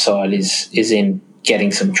his upside is in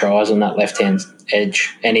getting some tries on that left-hand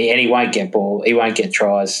edge, and he won't get ball. He won't get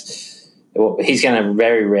tries. He's going to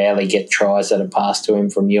very rarely get tries that are passed to him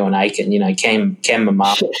from Ewan Aiken. Cam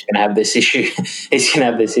Mamar is going to have this issue. He's going to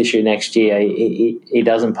have this issue next year. He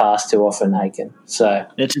doesn't pass too often, Aiken. So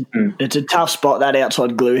it's a tough spot, that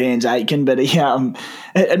outside glue hands Aiken, but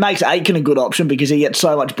it makes Aiken a good option because he gets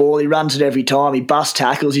so much ball. He runs it every time. He busts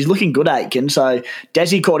tackles. He's looking good, Aiken. So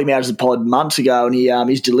Desi caught him out as a pod months ago, and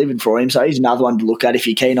he's delivered for him. So he's another one to look at if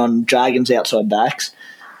you're keen on Dragons outside backs.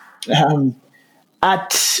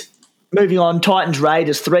 Moving on, Titans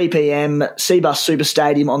Raiders, 3 p.m, Cbus Super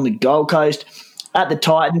Stadium on the Gold Coast. At the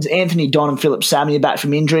Titans, Anthony Don and Philip Sammy are back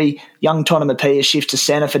from injury. Young Tonamapia shifts to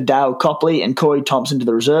centre for Dale Copley and Corey Thompson to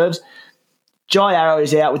the reserves. Jai Arrow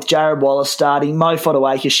is out with Jared Wallace starting. Mo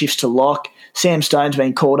Fodawaker shifts to lock. Sam Stone's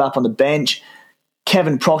been called up on the bench.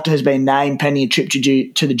 Kevin Proctor has been named pending a trip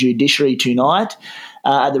to the judiciary tonight.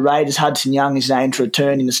 At the Raiders, Hudson Young is named to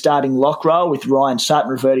return in the starting lock role with Ryan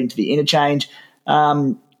Sutton reverting to the interchange.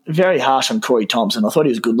 Very harsh on Corey Thompson. I thought he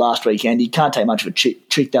was good last weekend. He can't take much of a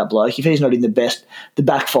trick, that bloke. If he's not in the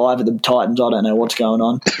back five of the Titans, I don't know what's going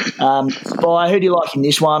on. Who do you like in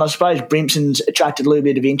this one? I suppose Brimson's attracted a little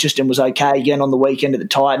bit of interest and was okay again on the weekend at the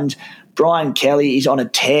Titans. Brian Kelly is on a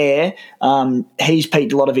tear. He's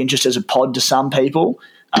piqued a lot of interest as a pod to some people.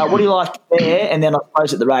 What do you like there? And then I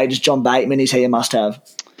suppose at the Raiders, John Bateman, is he a must-have?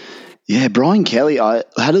 Yeah, Brian Kelly, I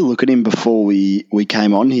had a look at him before we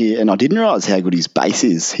came on here, and I didn't realise how good his base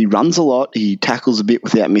is. He runs a lot, he tackles a bit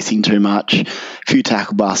without missing too much, a few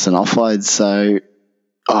tackle busts and offloads, so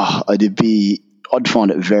I'd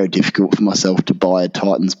find it very difficult for myself to buy a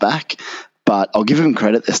Titans back, but I'll give him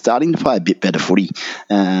credit, they're starting to play a bit better footy.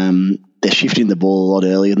 They're shifting the ball a lot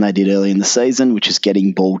earlier than they did early in the season, which is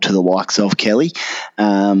getting ball to the likes of Kelly.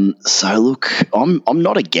 So look, I'm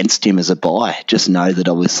not against him as a buy. Just know that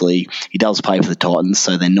obviously he does play for the Titans,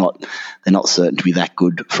 so they're not certain to be that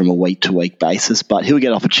good from a week to week basis. But he'll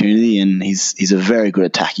get opportunity, and he's a very good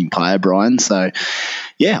attacking player, Brian. So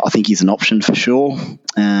yeah, I think he's an option for sure.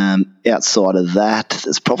 Outside of that,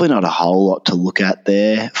 there's probably not a whole lot to look at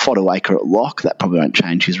there. Fodawaker at lock, that probably won't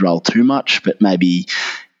change his role too much, but maybe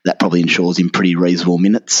that probably ensures him pretty reasonable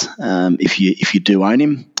minutes if you do own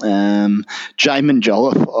him. Jamin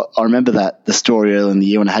Jolliffe, I remember the story earlier in the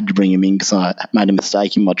year when I had to bring him in because I made a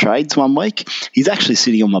mistake in my trades one week. He's actually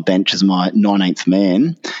sitting on my bench as my 19th man,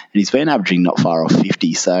 and he's been averaging not far off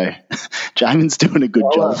 50. So Jamin's doing a good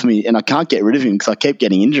job for me, and I can't get rid of him because I keep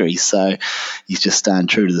getting injuries. So he's just staying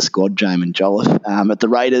true to the squad, Jamin Jolliffe. At the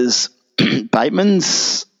Raiders,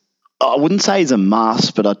 Bateman's, I wouldn't say he's a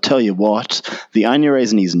must, but I'll tell you what, the only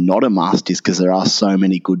reason he's not a must is because there are so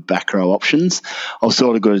many good back row options. I've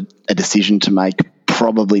sort of got a decision to make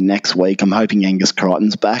probably next week. I'm hoping Angus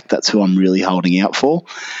Crichton's back. That's who I'm really holding out for.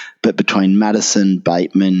 But between Madison,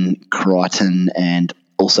 Bateman, Crichton, and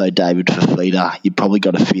also David Fafita, you've probably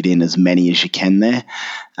got to fit in as many as you can there.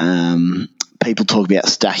 People talk about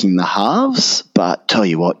stacking the halves, but tell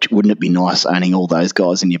you what, wouldn't it be nice owning all those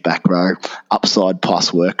guys in your back row? Upside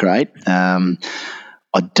plus work rate.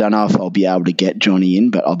 I don't know if I'll be able to get Johnny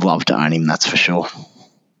in, but I'd love to own him, that's for sure.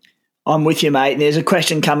 I'm with you, mate. And there's a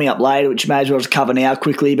question coming up later, which may as well just cover now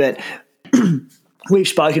quickly, but we've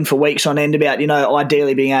spoken for weeks on end about,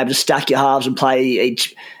 ideally being able to stack your halves and play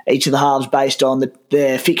each of the halves based on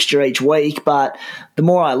their fixture each week. But the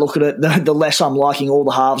more I look at it, the less I'm liking all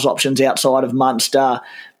the halves options outside of Munster,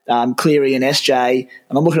 Cleary and SJ.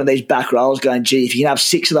 And I'm looking at these back rows going, gee, if you can have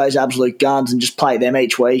 6 of those absolute guns and just play them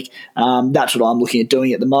each week, that's what I'm looking at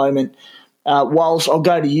doing at the moment. Walsh, I'll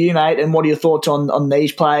go to you, mate, and what are your thoughts on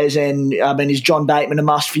these players? And is John Bateman a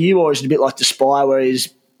must for you, or is it a bit like the Spy where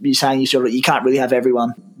you're saying you can't really have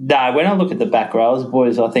everyone? No, when I look at the back rows,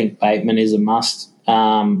 boys, I think Bateman is a must.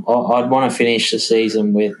 I'd want to finish the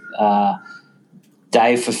season with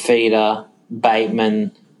Dave Fafita,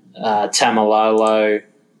 Bateman, Tamalolo,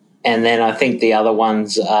 and then I think the other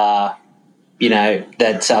ones are,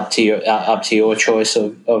 that's up to your choice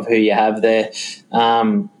of who you have there.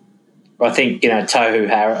 I think, Tohu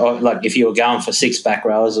Harris, like if you were going for 6 back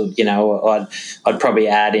rowers, I'd probably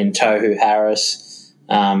add in Tohu Harris,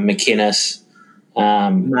 McInnes,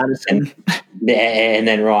 Madison. and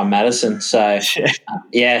then Ryan Madison. So,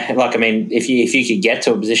 if you could get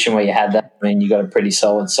to a position where you had that, you got a pretty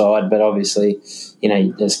solid side, but obviously,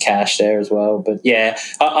 there's cash there as well. But,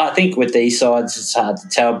 I think with these sides, it's hard to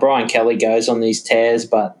tell. Brian Kelly goes on these tears,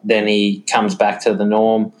 but then he comes back to the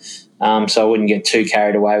norm. So I wouldn't get too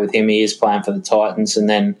carried away with him. He is playing for the Titans. And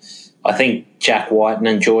then I think Jack Whiten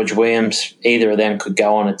and George Williams, either of them could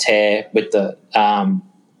go on a tear with the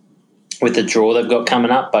draw they've got coming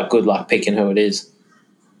up, but good luck picking who it is.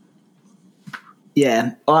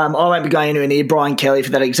 Yeah, I won't be going anywhere near Brian Kelly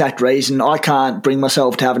for that exact reason. I can't bring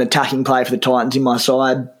myself to have an attacking play for the Titans in my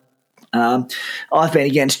side. I've been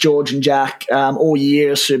against George and Jack all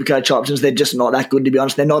year as Supercoach options. They're just not that good, to be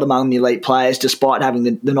honest. They're not among the elite players, despite having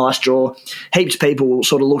the nice draw. Heaps of people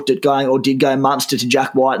sort of looked at going, or did go Munster to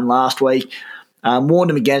Jack Whiten last week.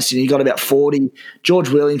 Warned him against it, and he got about 40. George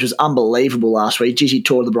Williams was unbelievable last week. He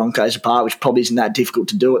tore the Broncos apart, which probably isn't that difficult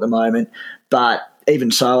to do at the moment. But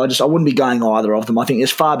even so, I wouldn't be going either of them. I think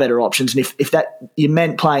there's far better options. And if that you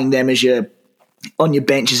meant playing them as on your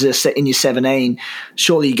bench in your 17,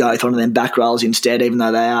 surely you go with one of them back rows instead, even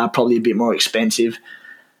though they are probably a bit more expensive.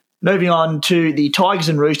 Moving on to the Tigers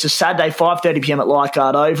and Roosters, Saturday, 5:30pm at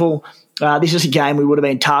Leichhardt Oval. This is a game we would have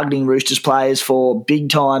been targeting Roosters players for big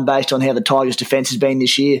time based on how the Tigers' defence has been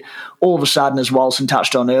this year. All of a sudden, as Walson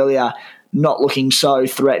touched on earlier, not looking so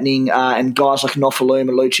threatening, and guys like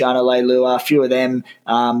Nofaluma, Luciano Leilua, a few of them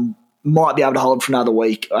might be able to hold for another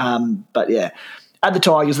week. But yeah. At the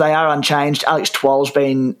Tigers, they are unchanged. Alex Twal's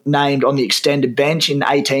been named on the extended bench in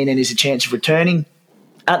 18 and is a chance of returning.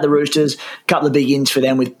 At the Roosters, a couple of big ins for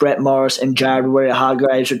them with Brett Morris and Jared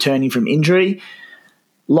Waerea-Hargreaves returning from injury.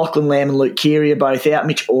 Lachlan Lamb and Luke Keary are both out.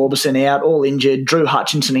 Mitch Orbison out, all injured. Drew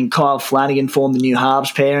Hutchinson and Kyle Flanagan form the new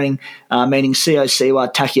halves pairing, meaning Sio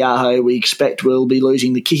Siwa Takiaho we expect will be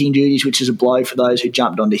losing the kicking duties, which is a blow for those who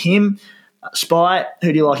jumped onto him. Spy,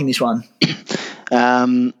 who do you like in this one?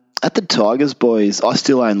 At the Tigers, boys, I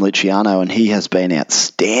still own Luciano, and he has been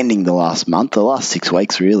outstanding the last 6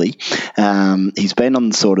 weeks, really. He's been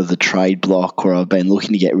on sort of the trade block where I've been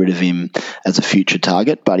looking to get rid of him as a future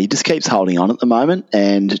target, but he just keeps holding on at the moment.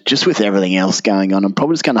 And just with everything else going on, I'm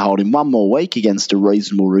probably just going to hold him one more week against a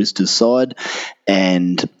reasonable Roosters side.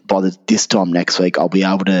 And by this time next week, I'll be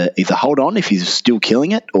able to either hold on if he's still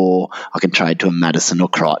killing it, or I can trade to a Madison or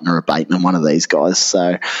Crichton or a Bateman, one of these guys.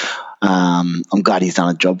 So I'm glad he's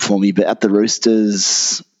done a job for me. But at the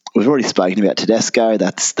Roosters, we've already spoken about Tedesco.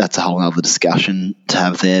 That's a whole other discussion to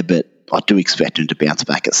have there, but I do expect him to bounce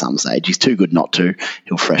back at some stage. He's too good not to.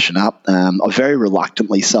 He'll freshen up. I very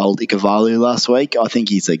reluctantly sold Ikavalu last week. I think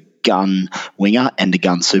he's a gun winger and a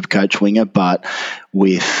gun Supercoach winger, but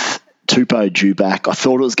with Tupou due back, I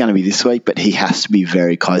thought it was going to be this week, but he has to be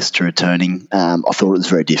very close to returning. I thought it was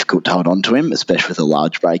very difficult to hold on to him, especially with a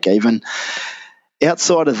large break even.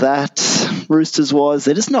 Outside of that, Roosters-wise,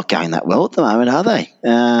 they're just not going that well at the moment, are they?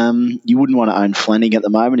 You wouldn't want to own Flanagan at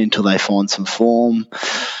the moment until they find some form.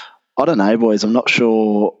 I don't know, boys. I'm not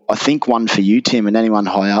sure. I think one for you, Tim, and anyone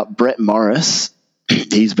high up, Brett Morris,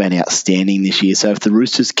 he's been outstanding this year. So if the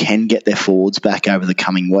Roosters can get their forwards back over the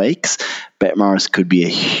coming weeks, Brett Morris could be a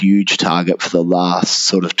huge target for the last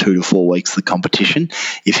sort of 2 to 4 weeks of the competition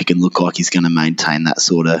if he can look like he's going to maintain that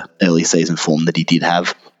sort of early season form that he did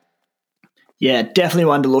have. Yeah, definitely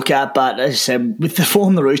one to look at, but as I said, with the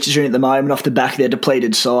form the Roosters are in at the moment off the back of their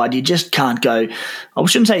depleted side, you just can't go, I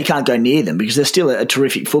shouldn't say you can't go near them because they're still a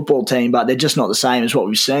terrific football team, but they're just not the same as what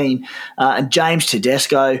we've seen. And James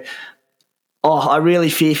Tedesco, I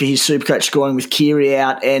really fear for his Supercoach scoring with Keary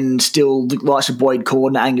out and still the likes of Boyd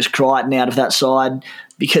Cordner, Angus Crichton out of that side,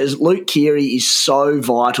 because Luke Keary is so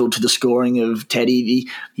vital to the scoring of Teddy.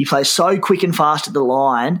 He plays so quick and fast at the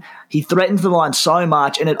line. He threatens the line so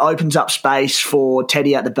much, and it opens up space for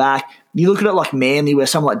Teddy at the back. You look at it like Manly, where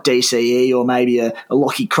someone like DCE or maybe a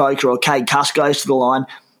Lockie Croker or Cade Cuss goes to the line.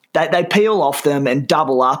 They peel off them and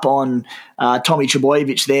double up on Tommy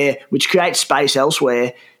Trbojevic there, which creates space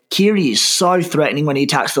elsewhere. Keary is so threatening when he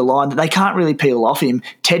attacks the line that they can't really peel off him.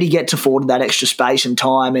 Teddy gets afforded that extra space and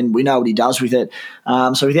time, and we know what he does with it.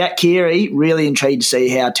 So without Keary, really intrigued to see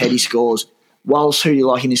how Teddy scores. Wallace, who do you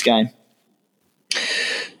like in this game?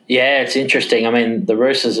 Yeah, it's interesting. I mean, the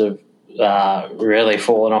Roosters have really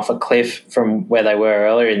fallen off a cliff from where they were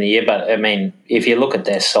earlier in the year. But, I mean, if you look at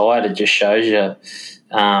their side, it just shows you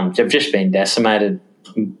they've just been decimated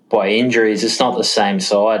by injuries. It's not the same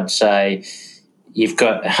side. So you've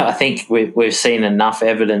got, I think we've seen enough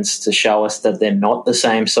evidence to show us that they're not the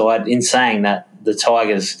same side. In saying that, the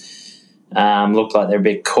Tigers look like they're a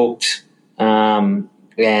bit cooked. And,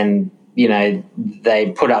 you know,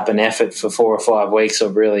 they put up an effort for 4 or 5 weeks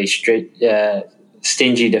of really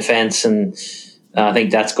stingy defence, and I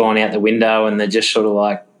think that's gone out the window, and they're just sort of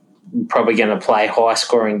like probably going to play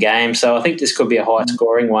high-scoring games. So I think this could be a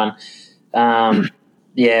high-scoring one.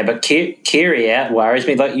 Yeah, but Keary out worries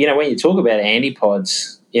me. Like, you know, when you talk about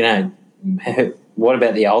antipods, you know, what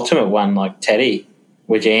about the ultimate one like Teddy?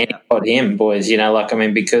 Would you antipod him, boys? You know, like, I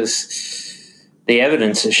mean, because the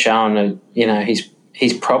evidence has shown that, you know,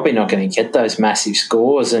 he's probably not going to get those massive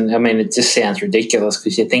scores. And, I mean, it just sounds ridiculous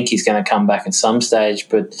because you think he's going to come back at some stage.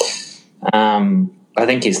 But I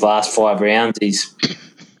think his last 5 rounds,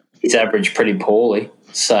 he's averaged pretty poorly.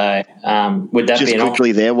 So would that just be an quickly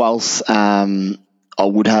option? there, whilst I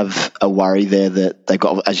would have a worry there that they've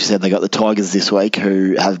got, as you said, they got the Tigers this week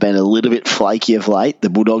who have been a little bit flaky of late. The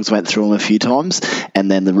Bulldogs went through them a few times, and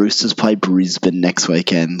then the Roosters play Brisbane next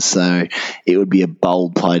weekend. So it would be a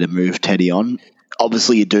bold play to move Teddy on.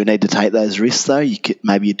 Obviously, you do need to take those risks, though.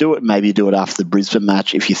 Maybe you do it after the Brisbane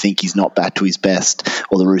match if you think he's not back to his best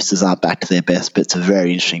or the Roosters aren't back to their best. But it's a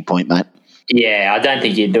very interesting point, mate. Yeah, I don't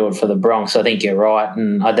think you'd do it for the Bronx. I think you're right,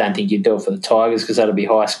 and I don't think you'd do it for the Tigers because that'll be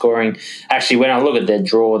high scoring. Actually, when I look at their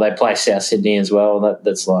draw, they play South Sydney as well.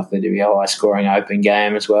 That's likely to be a high scoring open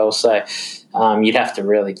game as well. So you'd have to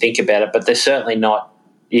really think about it. But they're certainly not.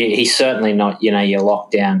 He's certainly not, you know, your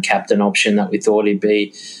lockdown captain option that we thought he'd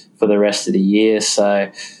be for the rest of the year.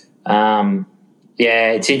 So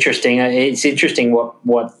yeah, it's interesting. It's interesting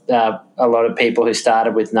what a lot of people who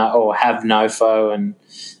started with have Nofo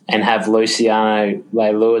and have Luciano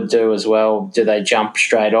Leilua do as well. Do they jump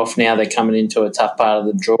straight off now? They're coming into a tough part of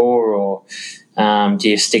the draw, or do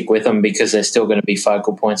you stick with them because they're still going to be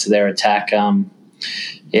focal points of their attack?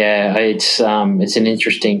 Yeah, it's an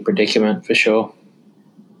interesting predicament for sure.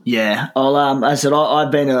 Yeah,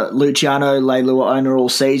 I've been a Luciano Leilua owner all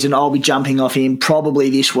season. I'll be jumping off him probably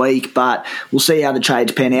this week, but we'll see how the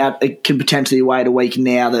trades pan out. It could potentially wait a week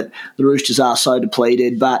now that the Roosters are so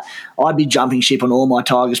depleted, but I'd be jumping ship on all my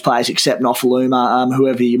Tigers players except Nofaluma,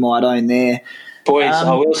 whoever you might own there. Boys,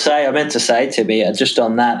 I will say, I meant to say to me, just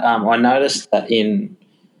on that, I noticed that in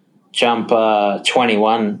Jump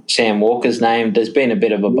 21, Sam Walker's name, there's been a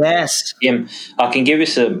bit of a... Yes. I can give you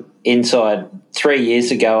some insight. 3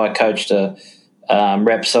 years ago, I coached a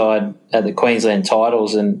rep side at the Queensland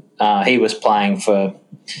Titles, and he was playing for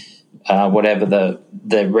whatever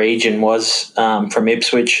the region was from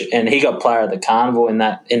Ipswich, and he got player of the carnival in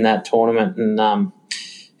that tournament, and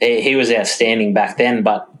he was outstanding back then.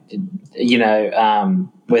 But you know,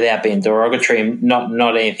 without being derogatory,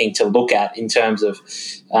 not anything to look at in terms of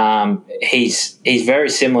he's very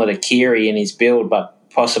similar to Keary in his build, but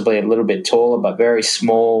possibly a little bit taller, but very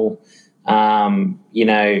small. You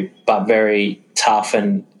know, but very tough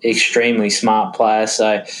and extremely smart player.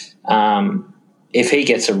 So if he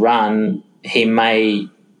gets a run, he may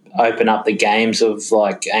open up the games of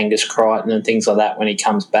like Angus Crichton and things like that when he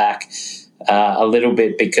comes back a little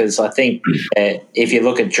bit, because I think if you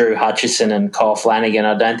look at Drew Hutchison and Kyle Flanagan,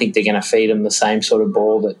 I don't think they're going to feed him the same sort of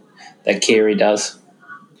ball that Keary does.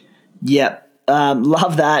 Yep.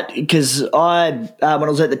 Love that, because I when I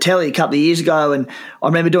was at the telly a couple of years ago, and I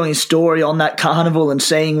remember doing a story on that carnival and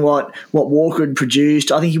seeing what Walker had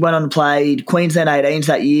produced. I think he went on and played Queensland 18s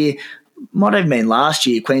that year. Might have been last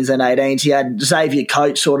year, Queensland 18s. He had Xavier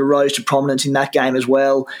Coates sort of rose to prominence in that game as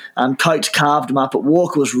well. Coates carved him up, but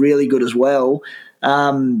Walker was really good as well.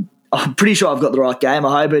 I'm pretty sure I've got the right game.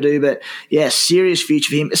 I hope I do. But, yeah, serious future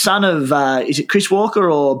for him. Son of, is it Chris Walker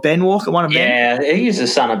or Ben Walker? One of them? Yeah, he's the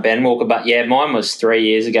son of Ben Walker. But, yeah, mine was 3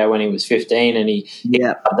 years ago when he was 15 and he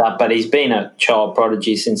up. But he's been a child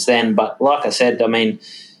prodigy since then. But like I said, I mean,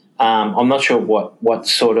 I'm not sure what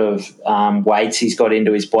sort of weights he's got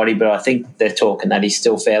into his body, but I think they're talking that he's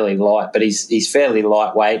still fairly light. But he's fairly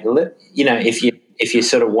lightweight. You know, if you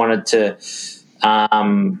sort of wanted to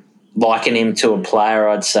liken him to a player,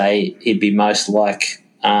 I'd say he'd be most like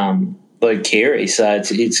Luke Keary. So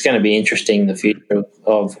it's going to be interesting, the future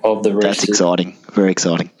of the Roosters. That's exciting. Very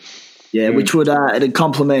exciting. Yeah, which would it'd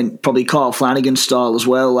complement probably Kyle Flanagan's style as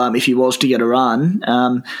well if he was to get a run.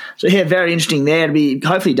 So, yeah, very interesting there.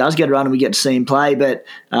 Hopefully he does get a run and we get to see him play. But,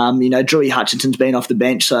 you know, Drewy Hutchinson's been off the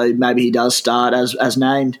bench, so maybe he does start as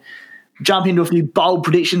named. Jump into a few bold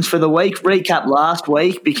predictions for the week. Recap last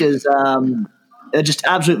week because they're just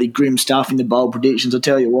absolutely grim stuff in the bold predictions. I'll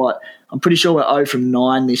tell you what, I'm pretty sure we're 0 from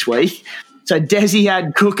 9 this week. So Desi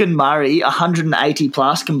had Cook and Murray 180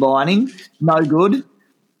 plus combining, no good.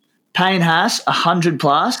 Payne Haas 100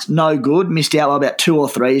 plus, no good. Missed out by about 2 or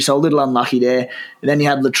 3, so a little unlucky there. And then you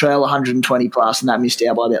had Latrell 120 plus, and that missed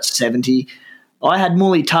out by about 70. I had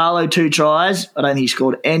Mulitalo 2 tries. I don't think he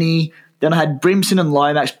scored any. Then I had Brimson and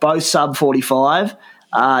Lomax, both sub 45.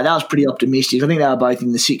 That was pretty optimistic. I think they were both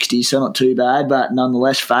in the 60s, so not too bad, but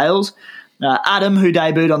nonetheless fails. Adam, who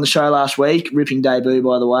debuted on the show last week, ripping debut,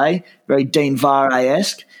 by the way, very Dean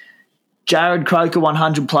Vare-esque. Jared Croker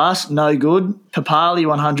 100 plus, no good. Papali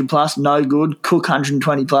 100 plus, no good. Cook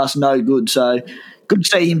 120 plus, no good. So good to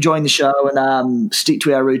see him join the show and stick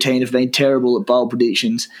to our routine of being terrible at bold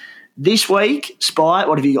predictions. This week, Spy,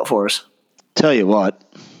 what have you got for us? Tell you what,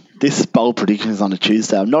 this bold prediction is on a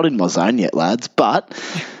Tuesday. I'm not in my zone yet, lads, but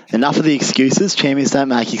enough of the excuses. Champions don't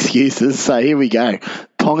make excuses, so here we go.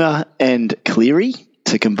 Ponga and Cleary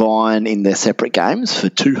to combine in their separate games for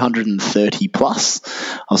 230 plus.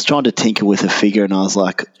 I was trying to tinker with a figure and I was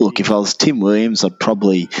like, look, if I was Tim Williams, I'd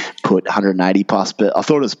probably put 180 plus, but I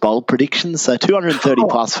thought it was bold predictions, so 230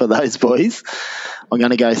 plus for those boys. I'm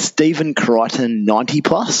going to go Stephen Crichton 90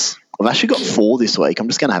 plus. I've actually got 4 this week. I'm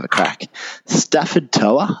just going to have a crack. Stafford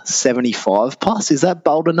Toa 75 plus. Is that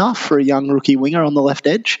bold enough for a young rookie winger on the left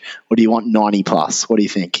edge? Or do you want 90 plus? What do you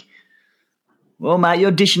think? Well, mate, you're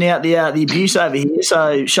dishing out the abuse over here,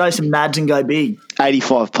 so show some nads and go big.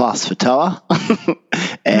 85 plus for Toa.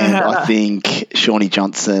 And I think Shawnee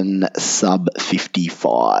Johnson sub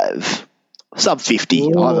 55. Sub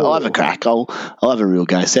 50. I'll have a crack. I'll have a real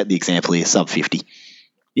go. Set the example here. Sub 50.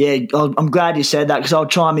 Yeah, I'm glad you said that because I'll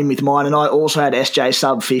chime in with mine, and I also had SJ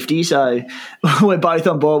sub 50, so we're both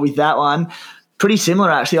on board with that one. Pretty similar,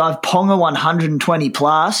 actually. I have Ponga 120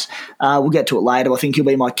 plus. We'll get to it later. I think he'll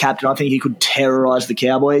be my captain. I think he could terrorise the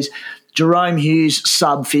Cowboys. Jerome Hughes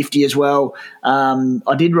sub 50 as well.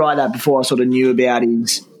 I did write that before I sort of knew about him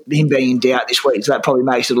being in doubt this week, so that probably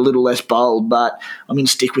makes it a little less bold, but I'm going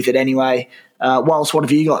to stick with it anyway. Wallace, what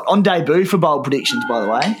have you got? On debut for bold predictions, by the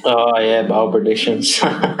way. Oh, yeah, bold predictions.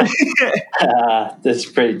 That's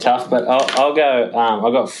pretty tough, but I'll go.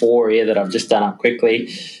 I've got 4 here that I've just done up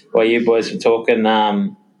quickly while you boys were talking.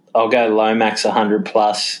 I'll go Lomax 100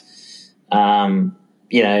 plus. Brian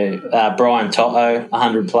Toto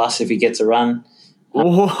 100 plus if he gets a run.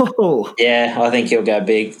 Oh. Yeah, I think he'll go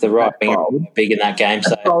big. The right winger will be big in that game.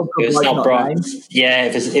 So if it's not Brian,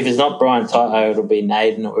 if it's not Brian Toto, it'll be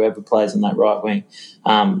Naden or whoever plays in that right wing.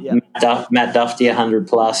 Matt Duffy 100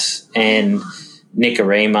 plus and Nick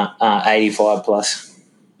Arima 85 plus.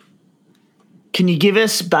 Can you give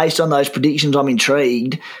us, based on those predictions, I'm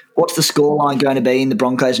intrigued, what's the scoreline going to be in the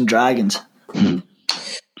Broncos and Dragons?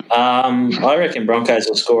 I reckon Broncos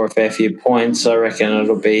will score a fair few points. I reckon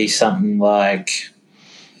it'll be something like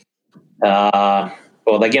they're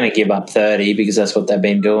going to give up 30 because that's what they've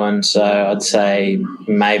been doing. So I'd say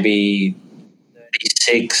maybe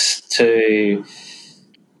 36 to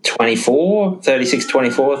 24,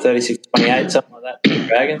 36-24, 36-28, something like that for the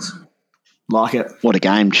Dragons. Like it. What a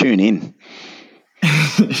game. Tune in.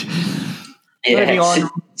 Yeah,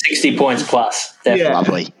 60 points plus. Definitely. Yeah.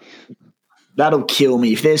 Lovely. That'll kill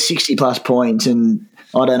me. If there's 60 plus points and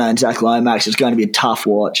I don't know, Zach Lomax, it's going to be a tough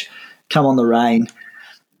watch. Come on the rain.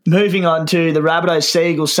 Moving on to the Rabbitohs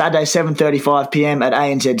Seagulls, Saturday 7:35pm at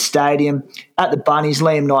ANZ Stadium. At the Bunnies,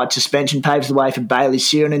 Liam Knight's suspension paves the way for Bailey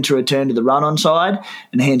Sironen to return to the run-on side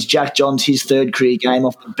and hands Jack Johns his 3rd career game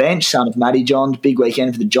off the bench, son of Matty Johns. Big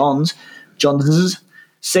weekend for the Johns.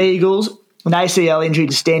 Seagulls, an ACL injury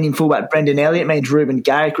to standing fullback Brendan Elliott means Ruben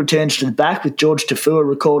Garrick returns to the back with George Tafua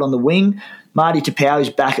recalled on the wing. Marty Tapau is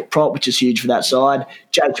back at prop, which is huge for that side.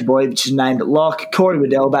 Jake Trbojevic is named at lock. Corey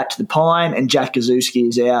Waddell back to the pine, and Jack Gazowski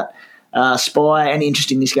is out. Spy, any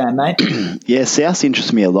interest in this game, mate? Yeah, South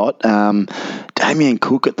interests me a lot. Damien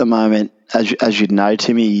Cook at the moment, as you'd know,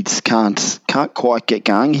 Timmy, he just can't quite get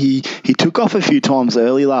going. He took off a few times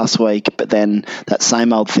early last week, but then that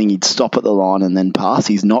same old thing, he'd stop at the line and then pass.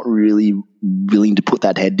 He's not really willing to put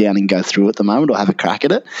that head down and go through at the moment or have a crack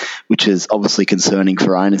at it, which is obviously concerning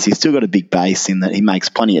for owners. He's still got a big base in that he makes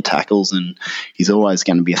plenty of tackles and he's always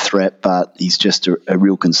going to be a threat, but he's just a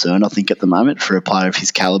real concern, I think, at the moment for a player of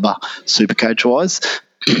his calibre, Supercoach-wise.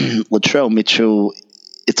 Latrell Mitchell,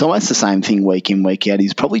 it's almost the same thing week in, week out.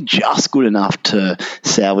 He's probably just good enough to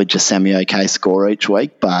salvage a semi-okay score each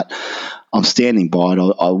week, but I'm standing by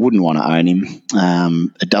it. I wouldn't want to own him.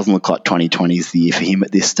 It doesn't look like 2020 is the year for him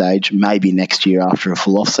at this stage. Maybe next year after a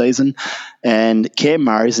full off season. And Cam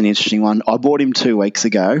Murray's an interesting one. I bought him 2 weeks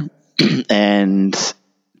ago and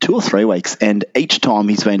 2 or 3 weeks, and each time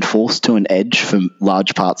he's been forced to an edge for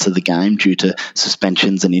large parts of the game due to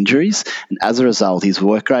suspensions and injuries, and as a result his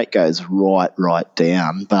work rate goes right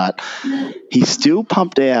down, but he's still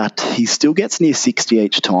pumped out. He still gets near 60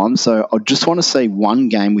 each time, so I just want to see one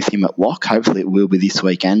game with him at lock. Hopefully it will be this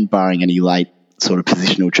weekend, barring any late sort of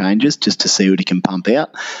positional changes, just to see what he can pump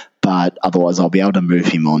out. but otherwise I'll be able to move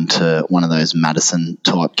him on to one of those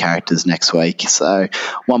Madison-type characters next week. So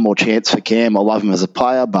one more chance for Cam. I love him as a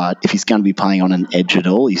player, but if he's going to be playing on an edge at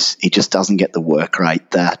all, he just doesn't get the work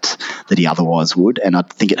rate that he otherwise would, and I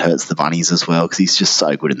think it hurts the Bunnies as well because he's just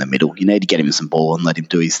so good in the middle. You need to get him some ball and let him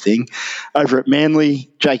do his thing. Over at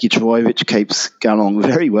Manly, Jakey Trbojevic keeps going along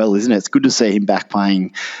very well, isn't it? It's good to see him back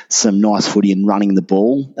playing some nice footy and running the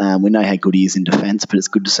ball. We know how good he is in defence, but it's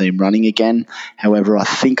good to see him running again. However, I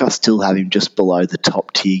think I still have him just below the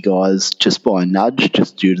top tier guys, just by a nudge,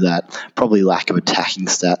 just due to that probably lack of attacking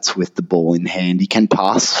stats with the ball in hand. He can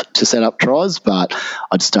pass to set up tries, but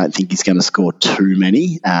I just don't think he's going to score too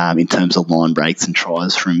many in terms of line breaks and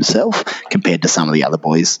tries for himself compared to some of the other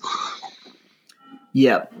boys.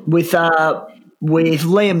 Yeah, with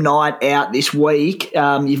Liam Knight out this week,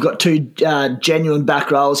 you've got two genuine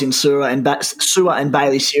back rows in Sewer and Bailey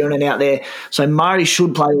Sirenen out there. So Murray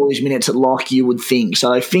should play all his minutes at lock, you would think.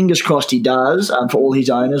 So fingers crossed he does for all his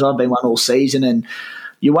owners. I've been one all season, and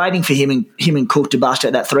you're waiting for him and Cook to bust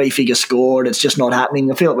out that 3-figure score, and it's just not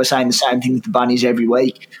happening. I feel like we're saying the same thing with the Bunnies every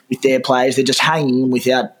week with their players. They're just hanging in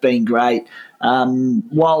without being great.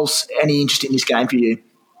 Walls, any interest in this game for you?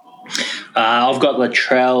 I've got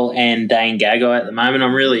Latrell and Dane Gagai at the moment.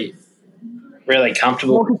 I'm really, really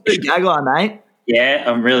comfortable. Walk us through Gagai, mate. Yeah,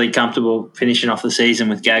 I'm really comfortable finishing off the season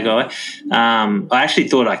with Gagai. I actually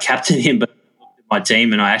thought I captained him, but my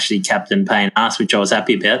team, and I actually captained Payne Haas, which I was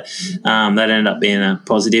happy about. That ended up being a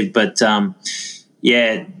positive. But,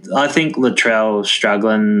 yeah, I think Latrell's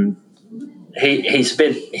struggling. He's a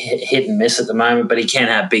bit hit and miss at the moment, but he can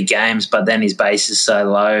have big games, but then his base is so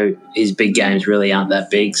low, his big games really aren't that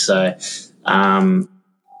big. So, I'd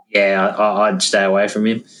stay away from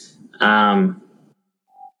him. And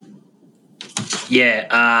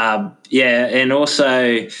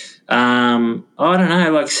also, I don't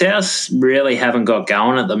know, like South really haven't got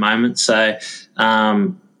going at the moment. So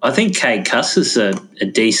I think Cade Cuss is a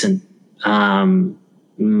decent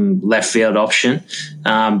left field option.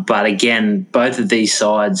 But again, both of these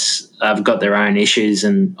sides have got their own issues,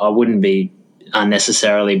 and I wouldn't be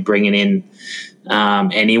unnecessarily bringing in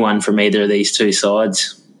anyone from either of these two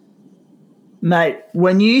sides. Mate,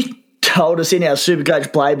 when you told us in our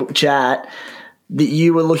Supercoach Playbook chat that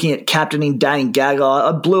you were looking at captaining Dane Gagai,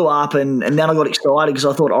 I blew up and then I got excited because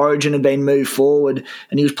I thought Origin had been moved forward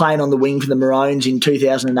and he was playing on the wing for the Maroons in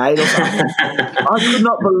 2008 or something. I could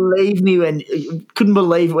not couldn't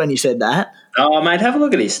believe it when you said that. Oh, mate, have a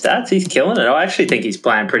look at his stats. He's killing it. I actually think he's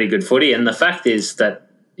playing pretty good footy, and the fact is that,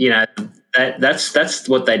 you know, that's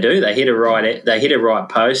what they do. They hit a right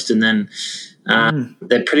post, and then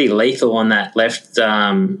they're pretty lethal on that left.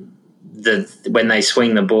 When they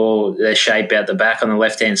swing the ball, their shape out the back on the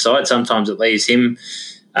left-hand side, sometimes it leaves him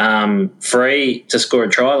free to score a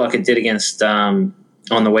try like it did against on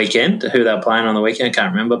the weekend, who they were playing on the weekend, I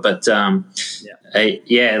can't remember. But,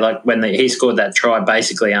 like when he scored that try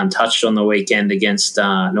basically untouched on the weekend against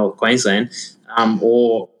North Queensland,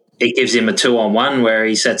 or it gives him a 2-on-1 where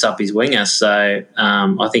he sets up his winger. So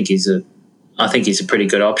I think he's a pretty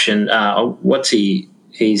good option. What's he?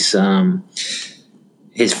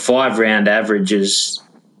 His 5-round average is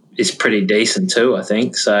pretty decent too, I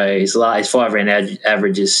think. So his 5-round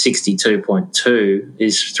average is 62.2.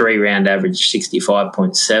 His 3-round average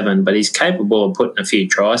 65.7. But he's capable of putting a few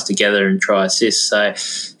tries together and try assists. So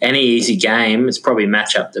any easy game, it's probably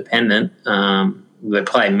matchup dependent. They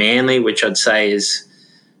play Manly, which I'd say is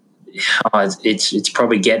it's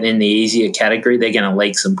probably getting in the easier category. They're going to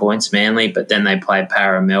leak some points, Manly, but then they play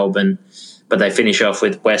Para Melbourne. But they finish off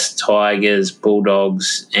with West Tigers,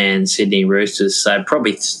 Bulldogs, and Sydney Roosters. So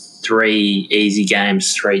probably 3 easy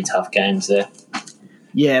games, 3 tough games there.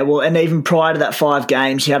 Yeah, well, and even prior to that 5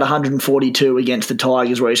 games, he had 142 against the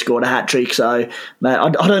Tigers where he scored a hat-trick. So, mate, I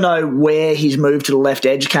don't know where his move to the left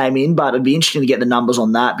edge came in, but it'd be interesting to get the numbers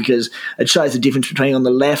on that because it shows the difference between on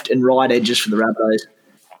the left and right edges for the Rabbitohs.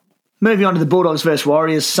 Moving on to the Bulldogs versus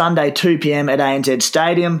Warriors, Sunday 2 p.m. at ANZ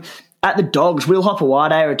Stadium. At the Dogs, Will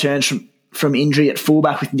Hopewade returns from injury at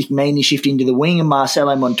fullback with Nick Meaney shifting to the wing and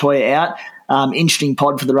Marcelo Montoya out. Interesting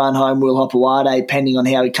pod for the run home, Will Hopewade, pending on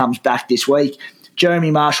how he comes back this week. Jeremy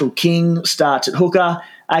Marshall-King starts at hooker,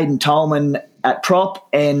 Aidan Tolman at prop,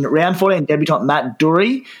 and round 14 debutant Matt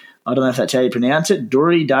Dury. I don't know if that's how you pronounce it.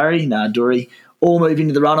 Dury. All move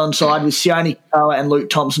into the run-on side with Sione Katoa and Luke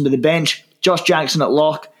Thompson to the bench. Josh Jackson at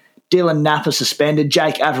lock. Dylan Napa suspended.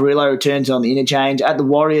 Jake Averillo returns on the interchange. At the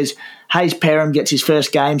Warriors, Hayes Perham gets his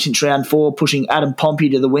first game since round 4, pushing Adam Pompey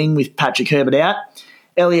to the wing with Patrick Herbert out.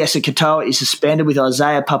 Eliesa Katoa is suspended with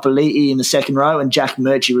Isaiah Papali'i in the second row and Jack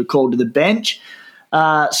Murchie recalled to the bench.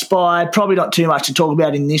 Spy, probably not too much to talk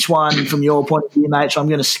about in this one from your point of view, mate, so I'm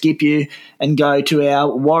going to skip you and go to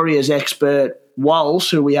our Warriors expert,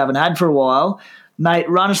 Walsh, who we haven't had for a while. Mate,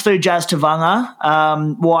 run us through Jazz Tavanga.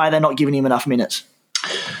 Why are they not giving him enough minutes?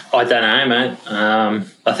 I don't know, mate.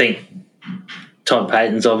 I think Todd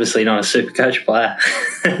Payton's obviously not a super coach player.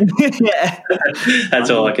 Yeah. That's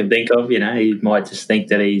all I can think of. He might just think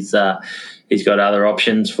that he's got other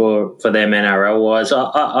options for them NRL-wise.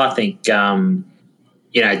 I think,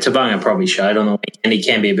 Tavanga probably showed on the weekend. He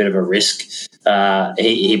can be a bit of a risk.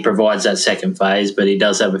 He provides that second phase, but he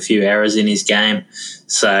does have a few errors in his game.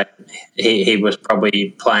 So he was probably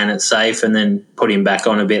playing it safe and then put him back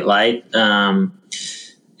on a bit late.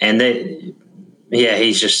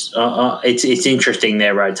 He's just it's interesting,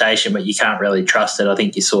 their rotation, but you can't really trust it. I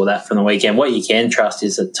think you saw that from the weekend. What you can trust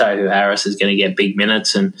is that Tohu Harris is going to get big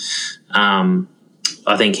minutes, and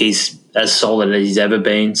I think he's as solid as he's ever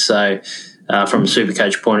been. So from a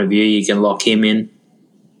Supercoach point of view, you can lock him in.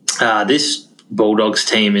 This Bulldogs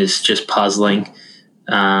team is just puzzling.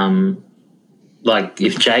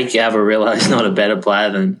 If Jake Averillo is not a better player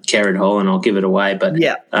than Kerrod Holland, I'll give it away. But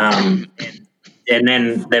yeah. And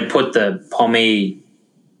then they put the Pommy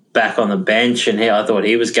back on the bench, and I thought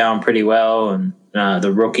he was going pretty well. And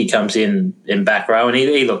the rookie comes in back row, and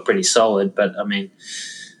he looked pretty solid. But, I mean,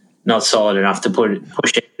 not solid enough to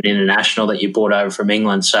push an international that you brought over from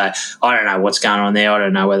England. So I don't know what's going on there. I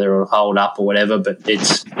don't know whether it'll hold up or whatever, but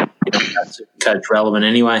it's that's coach relevant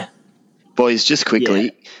anyway. Boys, just quickly.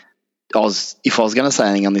 Yeah. If I was going to say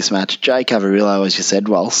anything on this match, Jake Averillo, as you said,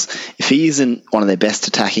 Wells, if he isn't one of their best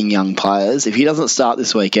attacking young players, if he doesn't start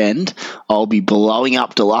this weekend, I'll be blowing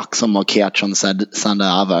up deluxe on my couch on Sunday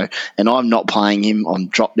Arvo, and I'm not playing him. I've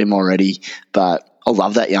dropped him already, but I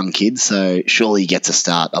love that young kid, so surely he gets a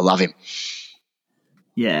start. I love him.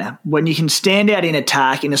 Yeah, when you can stand out in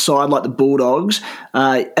attack in a side like the Bulldogs,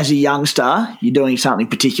 as a youngster, you're doing something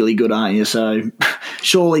particularly good, aren't you? So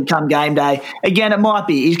surely come game day, again, it might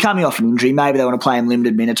be he's coming off an injury. Maybe they want to play him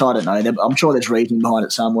limited minutes. I don't know. I'm sure there's reasoning behind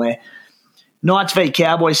it somewhere. Knights v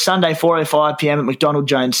Cowboys, Sunday 4:05 p.m. at McDonald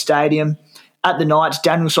Jones Stadium. At the Knights,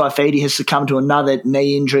 Daniel Saifidi has succumbed to another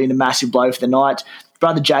knee injury and a massive blow for the Knights.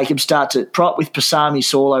 Brother Jacob starts at prop with Pasami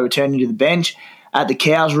Saulo returning to the bench. At the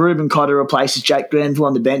Cows, Ruben Cotter replaces Jake Grenville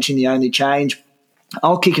on the bench in the only change.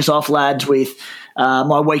 I'll kick us off, lads, with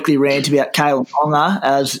my weekly rant about Kalyn Ponga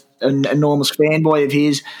as an enormous fanboy of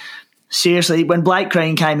his. Seriously, when Blake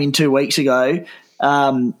Green came in 2 weeks ago,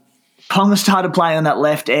 Ponga started playing on that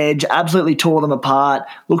left edge, absolutely tore them apart,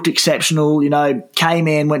 looked exceptional.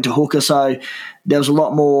 K-Man went to hooker, so there was a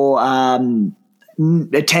lot more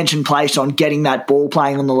attention placed on getting that ball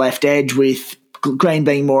playing on the left edge, with Green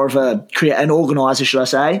being more of an organiser, should I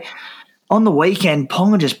say. On the weekend,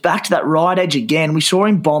 Ponga just back to that right edge again. We saw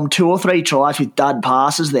him bomb 2 or 3 tries with dud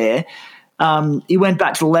passes there. He went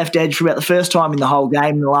back to the left edge for about the first time in the whole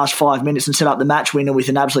game in the last 5 minutes and set up the match winner with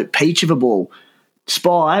an absolute peach of a ball.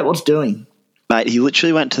 Spy, what's doing? Mate, he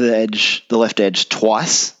literally went to the left edge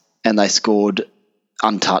twice, and they scored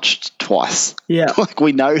untouched twice. Yeah.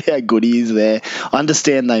 We know how good he is there. I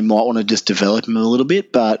understand they might want to just develop him a little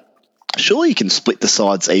bit, but surely you can split the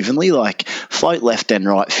sides evenly, float left and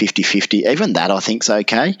right 50-50. Even that I think's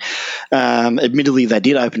okay. Admittedly, they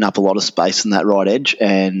did open up a lot of space on that right edge,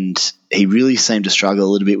 and he really seemed to struggle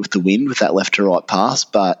a little bit with the wind with that left to right pass.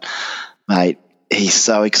 But, mate, he's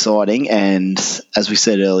so exciting, and as we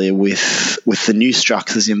said earlier, with the new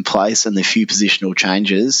structures in place and the few positional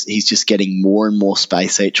changes, he's just getting more and more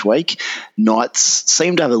space each week. Knights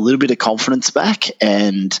seem to have a little bit of confidence back,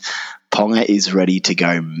 and Ponga is ready to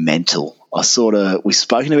go mental. We've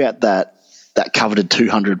spoken about that coveted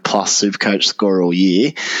 200-plus Supercoach score all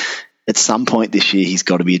year. At some point this year, he's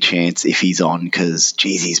got to be a chance if he's on, because,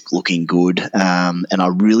 geez, he's looking good. And I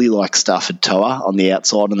really like Stafford Toa on the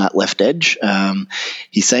outside on that left edge.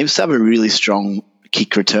 He seems to have a really strong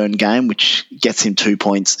kick return game, which gets him 2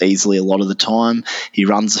 points easily a lot of the time. He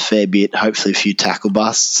runs a fair bit, hopefully a few tackle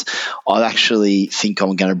busts. I actually think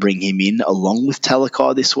I'm going to bring him in along with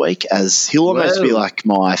Talakai this week, as he'll almost be like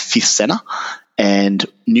my fifth centre. And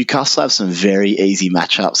Newcastle have some very easy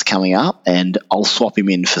matchups coming up, and I'll swap him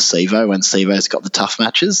in for Sivo when Sivo's got the tough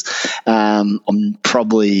matches. I'm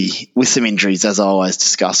probably, with some injuries, as I always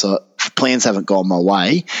discuss, plans haven't gone my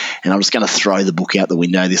way, and I'm just going to throw the book out the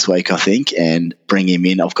window this week, I think, and bring him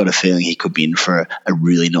in. I've got a feeling he could be in for a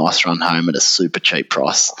really nice run home at a super cheap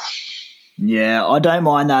price. Yeah, I don't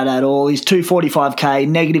mind that at all. He's $245K,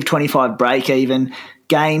 negative 25 break even.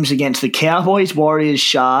 games against the Cowboys, Warriors,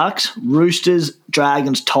 Sharks, Roosters,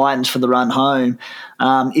 Dragons, Titans for the run home.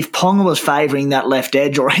 If Ponga was favouring that left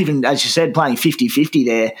edge, or even, as you said, playing 50-50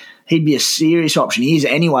 there, he'd be a serious option. He is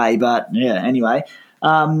anyway, but yeah, anyway.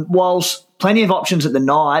 Whilst plenty of options at the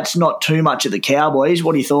Knights, not too much at the Cowboys.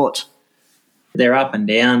 What are your thoughts? They're up and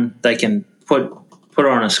down. They can put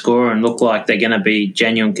on a score and look like they're going to be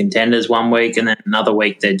genuine contenders one week, and then another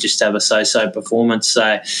week they just have a so-so performance.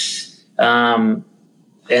 So, and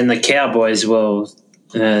the Cowboys,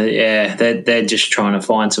 they're just trying to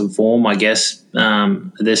find some form, I guess,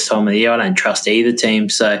 this time of the year. I don't trust either team.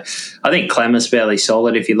 So I think Clemmer's fairly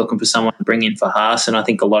solid if you're looking for someone to bring in for Haas, and I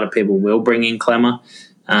think a lot of people will bring in Clemmer.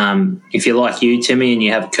 If you're like you, Timmy, and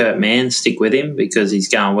you have Kurt Mann, stick with him because he's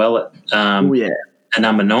going well at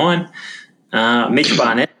number 9. Mitch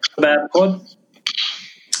Barnett, about pod.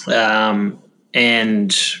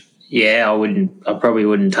 And yeah, I probably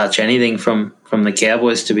wouldn't touch anything from the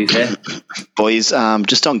Cowboys, to be fair. Boys,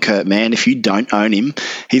 just on Kurt Mann, if you don't own him,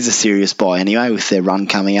 he's a serious buy anyway with their run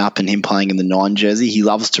coming up and him playing in the 9 jersey. He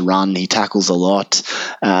loves to run. He tackles a lot.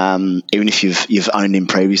 Even if you've owned him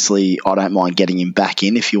previously, I don't mind getting him back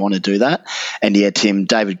in if you want to do that. And yeah, Tim,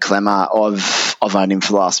 David Clemmer, I've owned him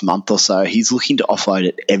for the last month or so. He's looking to offload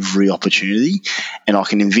at every opportunity, and I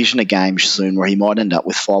can envision a game soon where he might end up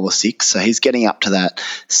with 5 or 6. So he's getting up to that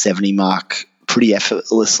 70 mark pretty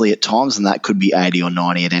effortlessly at times, and that could be 80 or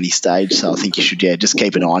 90 at any stage. So I think you should, just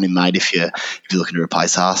keep an eye on him, mate, if you're looking to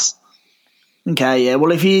replace Haas. Okay, yeah.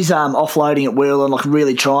 Well, if he's offloading at will and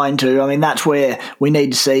really trying to, I mean, that's where we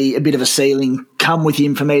need to see a bit of a ceiling come with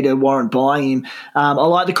him for me to warrant buying him. I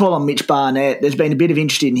like the call on Mitch Barnett. There's been a bit of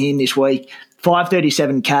interest in him this week.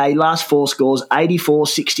 537K, last 4 scores, 84,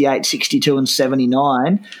 68, 62 and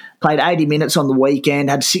 79. Played 80 minutes on the weekend,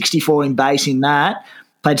 had 64 in base in that.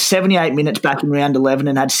 Played 78 minutes back in round 11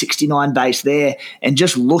 and had 69 base there, and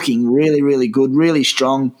just looking really, really good, really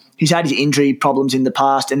strong. He's had his injury problems in the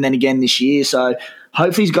past and then again this year, so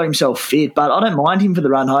hopefully he's got himself fit. But I don't mind him for the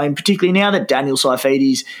run home, particularly now that Daniel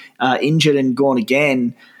Saifidi's injured and gone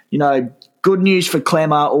again. Good news for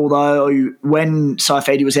Clemmer, although when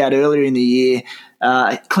Saifidi was out earlier in the year,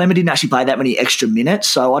 Clemmer didn't actually play that many extra minutes,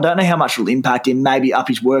 so I don't know how much it'll impact him, maybe up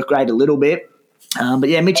his work rate a little bit. But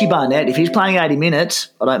yeah, Mitchy Barnett, if he's playing 80 minutes,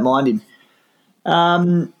 I don't mind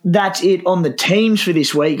him. That's it on the teams for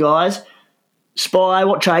this week, guys. Spy,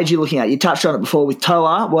 what trades are you looking at? You touched on it before with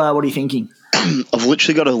Toa. Well, what are you thinking? I've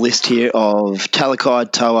literally got a list here of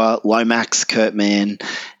Talakai, Toa, Lomax, Kurt Mann,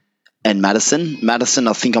 and Madison. Madison,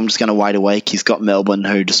 I think I'm just going to wait a week. He's got Melbourne,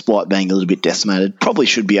 who, despite being a little bit decimated, probably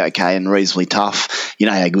should be okay and reasonably tough. You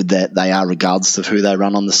know how good that they are regardless of who they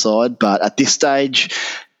run on the side. But at this stage,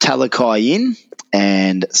 Talakai in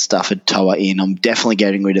and Stafford Toa in. I'm definitely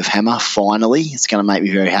getting rid of Hammer, finally. It's going to make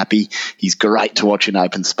me very happy. He's great to watch in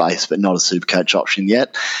open space, but not a Supercoach option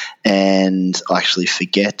yet. And I actually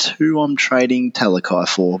forget who I'm trading Talakai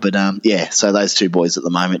for. But, so those 2 boys at the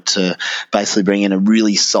moment to basically bring in a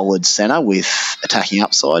really solid centre with attacking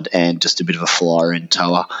upside and just a bit of a flyer in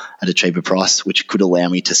Toa at a cheaper price, which could allow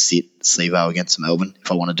me to sit Sevo against Melbourne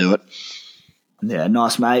if I want to do it. Yeah,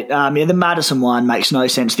 nice, mate. The Madison one makes no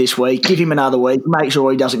sense this week. Give him another week. Make sure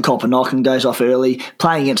he doesn't cop a knock and goes off early.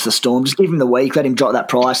 Playing against the Storm, just give him the week, let him drop that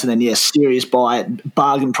price, and then, serious buy at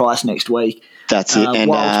bargain price next week. That's it.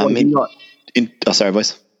 Sorry,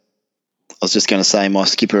 boys. I was just going to say my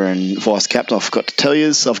skipper and vice captain, I forgot to tell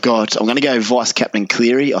you. So I'm going to go vice captain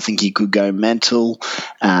Cleary. I think he could go mental.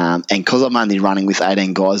 And because I'm only running with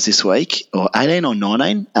 18 guys this week, or 18 or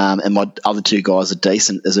 19, and my other 2 guys are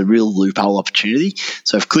decent, there's a real loophole opportunity.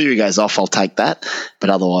 So if Cleary goes off, I'll take that. But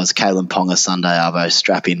otherwise, Kalen Ponga, Sunday Arvo,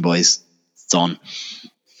 strap in, boys. It's on.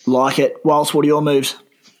 Like it. Whilst, what are your moves?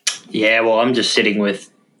 Yeah, well, I'm just sitting with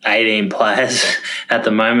 18 players at the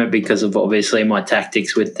moment because of obviously my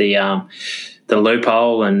tactics with the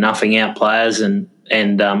loophole and nuffing out players, and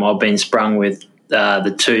I've been sprung with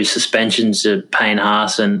the 2 suspensions of Payne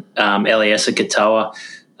Haas and Eliesa Katoa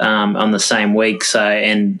on the same week. So,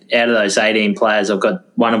 and out of those 18 players, I've got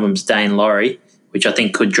one of them's Dane Laurie, which I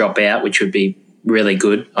think could drop out, which would be really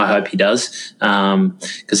good. I hope he does,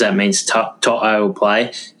 because that means Toto will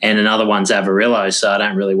play, and another one's Avarillo, so I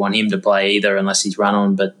don't really want him to play either unless he's run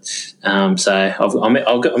on. But so I'm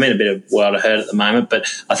in a bit of world of hurt at the moment, but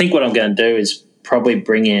I think what I'm going to do is probably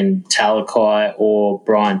bring in Talakai or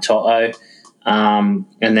Brian Toto, and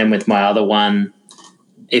then with my other one,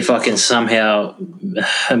 if I can somehow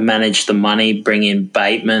manage the money, bring in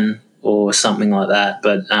Bateman or something like that.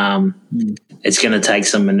 But it's going to take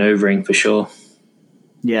some manoeuvring for sure.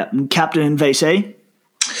 Yeah, and captain VC?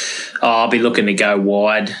 I'll be looking to go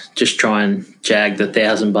wide, just try and jag the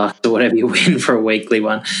 $1,000 or whatever you win for a weekly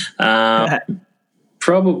one.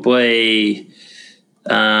 Probably,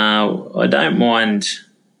 I don't mind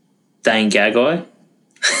Dane Gagai.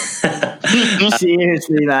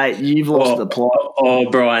 Seriously, mate, you've lost the plot. Or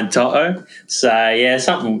Brian Toto. So, yeah,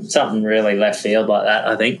 something really left field like that,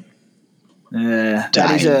 I think. Yeah,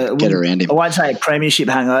 get around him. I won't say a premiership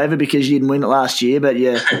hangover because you didn't win it last year, but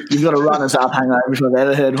yeah, you've got a runners-up hangover if I've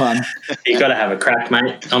ever heard one. You've got to have a crack,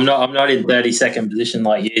 mate. I'm not in 32nd position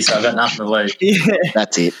like you, so I've got nothing to lose. Yeah.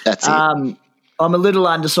 That's it. I'm a little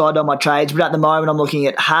undecided on my trades, but at the moment I'm looking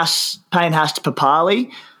at paying Haas to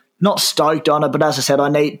Papali. Not stoked on it, but as I said, I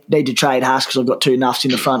need to trade Haas because I've got two nuffs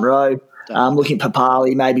in the front row. I'm looking at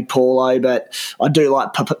Papali, maybe Paulo, but I do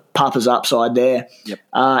like Papa's upside there. Yep.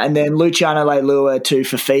 And then Luciano Leilua to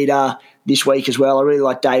Fafita this week as well. I really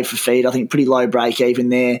like Dave Fafita. I think pretty low break even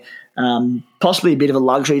there. Possibly a bit of a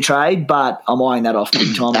luxury trade, but I'm eyeing that off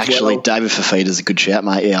big time. Actually, as well. David Fafita's a good shout,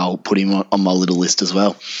 mate. Yeah, I'll put him on my little list as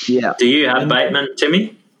well. Yeah. Do you have Bateman,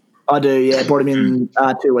 Timmy? I do, yeah. Brought him in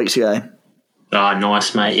 2 weeks ago. Oh,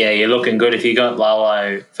 nice, mate. Yeah, you're looking good. If you got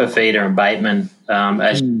Lolo, Fafita and Bateman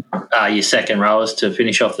as your second rowers to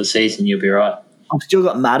finish off the season, you'll be right. I've still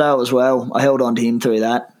got Maddo as well. I held on to him through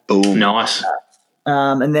that. Boom. Nice.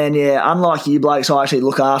 And then, unlike you blokes, I actually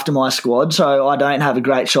look after my squad, so I don't have a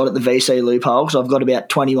great shot at the VC loophole because I've got about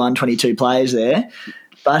 21, 22 players there.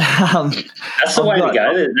 But that's the way to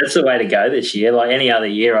go. That's the way to go this year. Like any other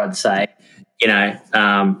year, I'd say,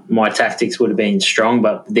 my tactics would have been strong,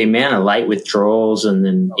 but the amount of late withdrawals and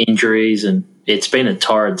then injuries, and it's been a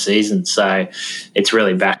torrid season, so it's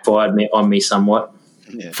really backfired on me somewhat.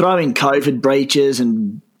 Yeah. Throw in COVID breaches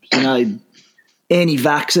and,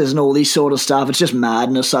 anti-vaxxers and all this sort of stuff. It's just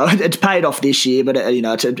madness. So it's paid off this year, but,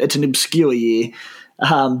 it's an obscure year.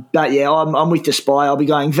 But, yeah, I'm with the Spy. I'll be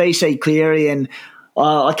going VC Cleary and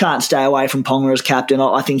I can't stay away from Ponga as captain.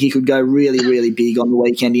 I think he could go really, really big on the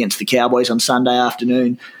weekend against the Cowboys on Sunday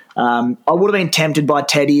afternoon. I would have been tempted by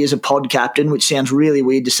Teddy as a pod captain, which sounds really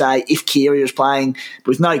weird to say if Keary was playing. But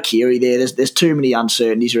with no Keary there, there's too many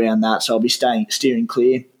uncertainties around that, so I'll be steering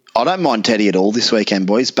clear. I don't mind Teddy at all this weekend,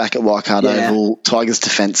 boys. Back at Leichhardt Oval, Tigers'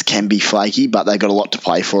 defence can be flaky, but they've got a lot to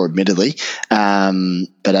play for, admittedly.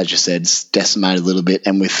 But as you said, it's decimated a little bit.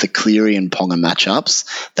 And with the Cleary and Ponga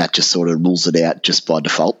matchups, that just sort of rules it out just by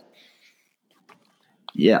default.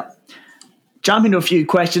 Yeah. Jump into a few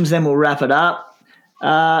questions, then we'll wrap it up.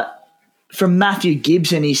 From Matthew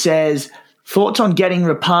Gibson, he says, thoughts on getting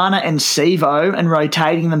Rapana and Sivo and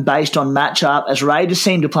rotating them based on matchup, as Raiders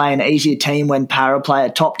seem to play an easier team when Para play a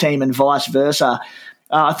top team and vice versa.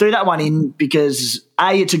 I threw that one in because,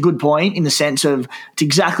 A, it's a good point in the sense of it's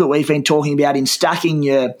exactly what we've been talking about in stacking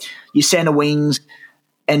your centre wings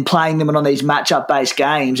and playing them on these matchup-based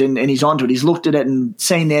games, and he's onto it. He's looked at it and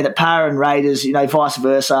seen there that Para and Raiders, vice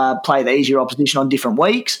versa, play the easier opposition on different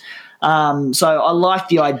weeks. So I like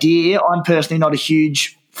the idea. I'm personally not a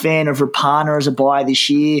huge fan of Rapana as a buy this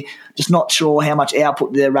year. Just not sure how much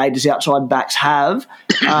output the Raiders outside backs have.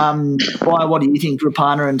 What do you think,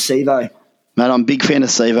 Rapana and Sivo? Mate, I'm a big fan of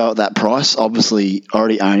Sivo at that price. Obviously, I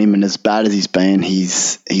already own him, and as bad as he's been,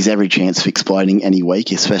 he's every chance of exploding any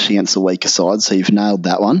week, especially against the weaker side, so you've nailed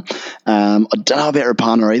that one. I don't know about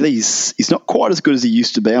Rapana either. He's not quite as good as he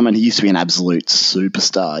used to be. I mean, he used to be an absolute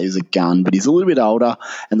superstar. He was a gun, but he's a little bit older,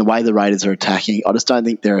 and the way the Raiders are attacking, I just don't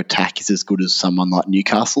think their attack is as good as someone like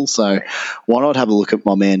Newcastle, so why not have a look at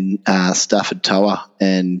my man Stafford Toa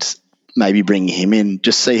and maybe bring him in,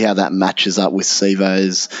 just see how that matches up with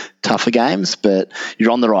Sivo's tougher games. But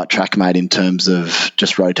you're on the right track, mate, in terms of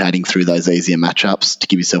just rotating through those easier matchups to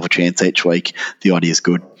give yourself a chance each week. The idea is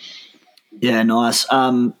good. Yeah, nice.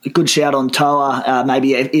 A good shout on Toa.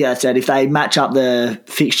 Maybe, if they match up the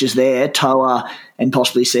fixtures there, Toa and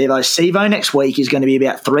possibly Sivo. Sivo next week is going to be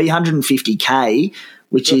about 350K,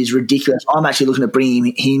 which is ridiculous. I'm actually looking at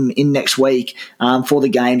bringing him in next week for the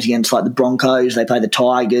games against like the Broncos. They play the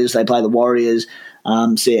Tigers. They play the Warriors.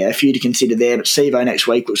 A few to consider there. But Sivo next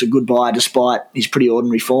week looks a good buy despite his pretty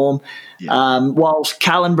ordinary form. Yeah. Whilst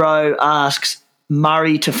Callenbro asks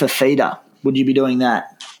Murray to Fafita, would you be doing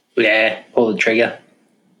that? Yeah, pull the trigger.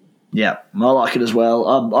 Yeah, I like it as well.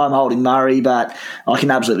 I'm holding Murray, but I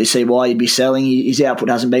can absolutely see why you'd be selling. His output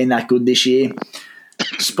hasn't been that good this year.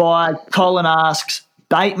 Spy, Colin asks,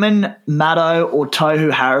 Bateman, Maddo, or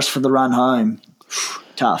Tohu Harris for the run home?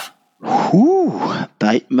 Tough.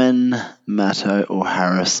 Bateman, Matto, or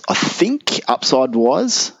Harris. I think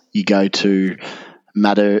upside-wise, you go to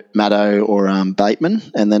Maddo or Bateman,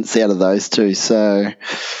 and then it's out of those two. So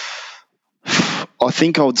I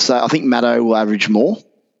think Maddo will average more.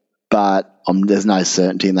 but there's no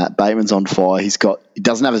certainty in that. Bateman's on fire. He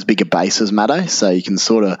doesn't have as big a base as Maddo, so you can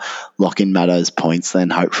sort of lock in Maddo's points, then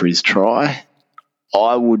hope for his try.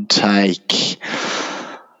 I would take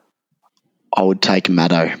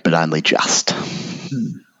Maddo, but only just.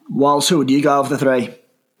 Whilst who would you go of the three?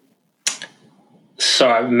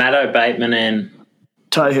 Sorry, Maddo, Bateman, and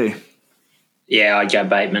Tohu. Yeah, I'd go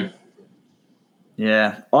Bateman.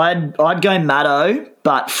 Yeah, I'd go Maddo,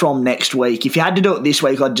 but from next week. If you had to do it this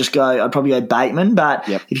week, I'd probably go Bateman. But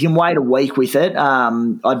if you can wait a week with it,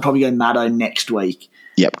 I'd probably go Maddo next week.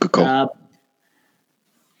 Yep, good call.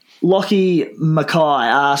 Lockie Mackay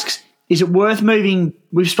asks, is it worth moving,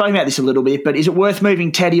 we've spoken about this a little bit, but is it worth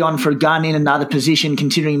moving Teddy on for a gun in another position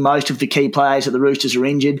considering most of the key players at the Roosters are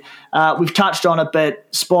injured? We've touched on it, but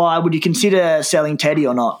Spy, would you consider selling Teddy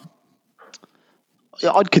or not?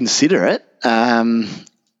 I'd consider it. I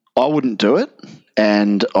wouldn't do it,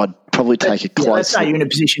 and I'd probably take a close... let's say you're in a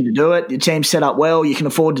position to do it. Your team's set up well. You can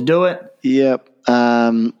afford to do it. Yep.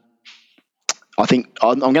 I think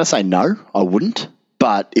I'm going to say no, I wouldn't.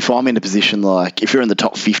 But if I'm in a position like if you're in the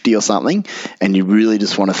top 50 or something and you really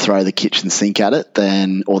just want to throw the kitchen sink at it,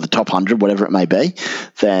 then or the top 100, whatever it may be,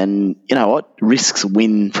 then you know what? Risks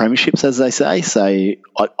win premierships, as they say. So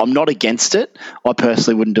I'm not against it. I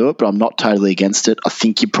personally wouldn't do it, but I'm not totally against it. I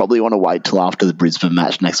think you probably want to wait till after the Brisbane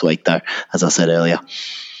match next week, though, as I said earlier.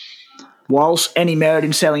 Whilst any merit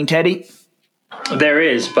in selling Teddy? There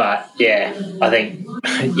is, but yeah, I think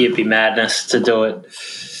it'd be madness to do it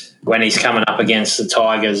when he's coming up against the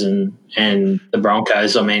Tigers and the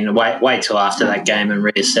Broncos. I mean, wait till after that game and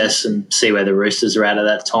reassess and see where the Roosters are at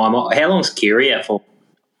that time. How long's Kiri out for?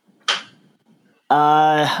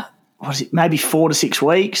 What is it? Maybe 4 to 6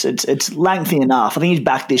 weeks. It's lengthy enough. I think he's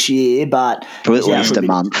back this year, but for at least a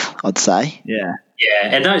month, I'd say. Yeah.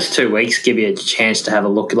 Yeah, and those 2 weeks give you a chance to have a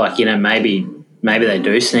look. Like, you know, maybe they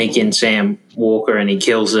do sneak in Sam Walker and he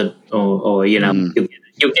kills it, or you know,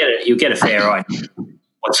 you'll get a fair idea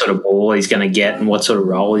what sort of ball he's going to get and what sort of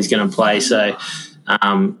role he's going to play. So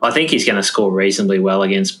I think he's going to score reasonably well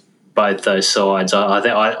against both those sides.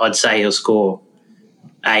 I'd say he'll score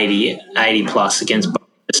 80 plus against both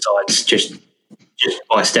sides just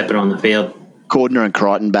by stepping on the field. Cordner and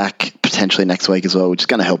Crichton back potentially next week as well, which is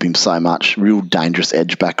going to help him so much. Real dangerous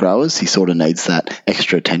edge back rowers. He sort of needs that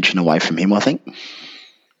extra attention away from him, I think.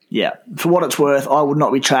 Yeah, for what it's worth, I would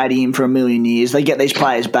not be trading him for a million years. They get these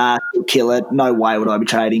players back, they'll kill it. No way would I be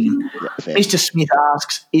trading him. Yeah, Mr. Smith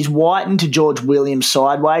asks, is Whiten to George Williams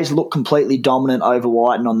sideways? Look completely dominant over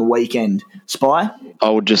Whiten on the weekend. Spy? I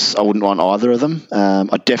wouldn't want either of them.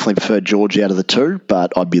 I definitely prefer George out of the two,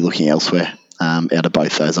 but I'd be looking elsewhere out of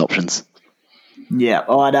both those options. Yeah,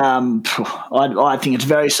 I think it's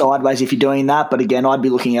very sideways if you're doing that, but again, I'd be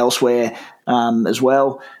looking elsewhere as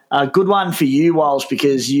well. A good one for you, Wiles,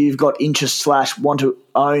 because you've got interest / want to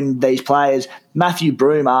own these players. Matthew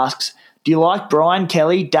Broom asks, do you like Brian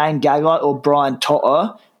Kelly, Dane Gagai, or Brian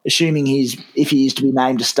To'o, assuming if he is to be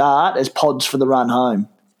named to start, as pods for the run home?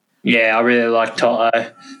 Yeah, I really like To'o.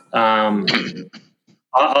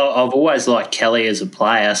 I've always liked Kelly as a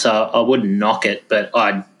player, so I wouldn't knock it, but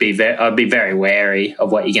I'd be very wary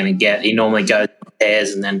of what you're going to get. He normally goes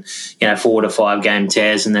tears and then 4 to 5 game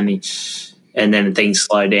tears, and then things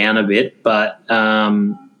slow down a bit. But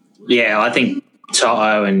I think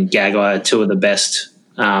To'o and Gagai are two of the best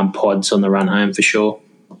pods on the run home for sure.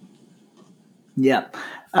 Yeah.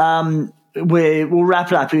 We'll wrap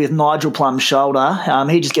it up with Nigel Plum's shoulder.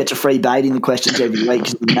 He just gets a free bait in the questions every week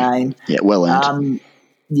because of the name. Yeah, well earned.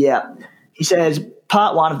 He says,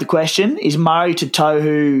 part one of the question, is Murray to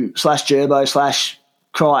Tohu /Gerbo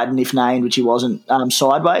 /Crichton, if named, which he wasn't,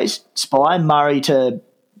 sideways? Spy, Murray to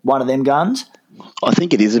one of them guns? I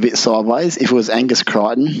think it is a bit sideways. If it was Angus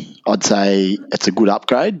Crichton, I'd say it's a good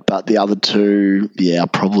upgrade, but the other two, I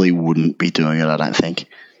probably wouldn't be doing it, I don't think.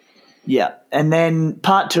 Yeah, and then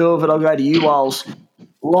part two of it, I'll go to you, Wiles.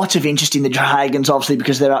 Lots of interest in the Dragons, obviously,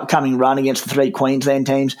 because their upcoming run against the 3 Queensland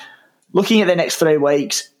teams. Looking at the next 3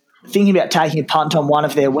 weeks, thinking about taking a punt on one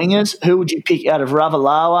of their wingers, who would you pick out of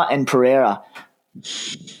Ravalawa and Pereira?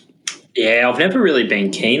 Yeah, I've never really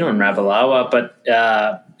been keen on Ravalawa, but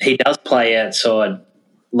he does play outside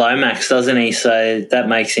Lomax, doesn't he? So that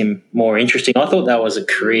makes him more interesting. I thought that was a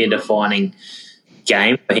career-defining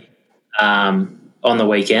game for him on the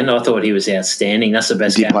weekend. I thought he was outstanding. That's the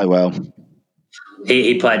best game. He did play well.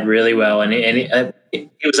 He played really well, and he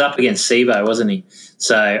was up against Sivo, wasn't he?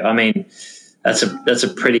 So, I mean, that's a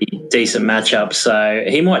pretty decent matchup. So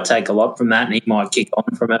he might take a lot from that, and he might kick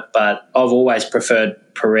on from it. But I've always preferred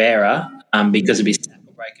Pereira because of his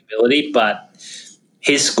tackle break ability. But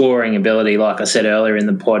his scoring ability, like I said earlier in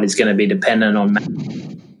the pod, is going to be dependent on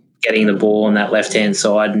getting the ball on that left-hand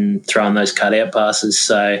side and throwing those cutout passes.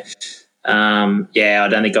 So, I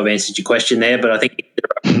don't think I've answered your question there, but I think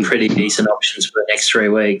there are pretty decent options for the next 3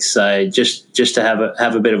 weeks. So just to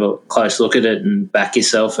have a bit of a close look at it and back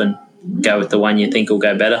yourself and go with the one you think will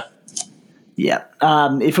go better. Yeah.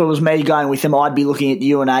 If it was me going with them, I'd be looking at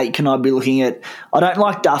Ewan Aitken. I'd be looking at – I don't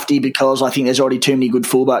like Dufty because I think there's already too many good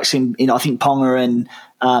fullbacks in I think Ponga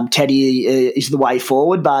and Teddy is the way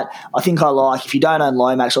forward. But I think I like – if you don't own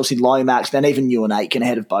Lomax, obviously Lomax, then even Ewan Aitken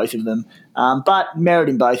ahead of both of them. But merit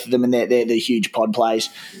in both of them, and they're huge pod plays.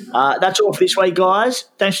 That's all for this week, guys.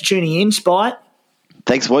 Thanks for tuning in, Spite.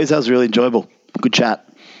 Thanks, boys. That was really enjoyable. Good chat.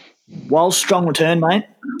 Well, strong return, mate.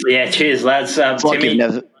 Yeah, cheers, lads. Timmy.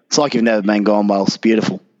 It's like you've never been gone, Wales.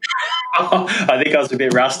 Beautiful. I think I was a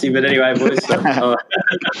bit rusty, but anyway, boys, I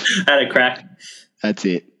had a crack. That's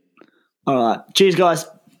it. All right. Cheers, guys.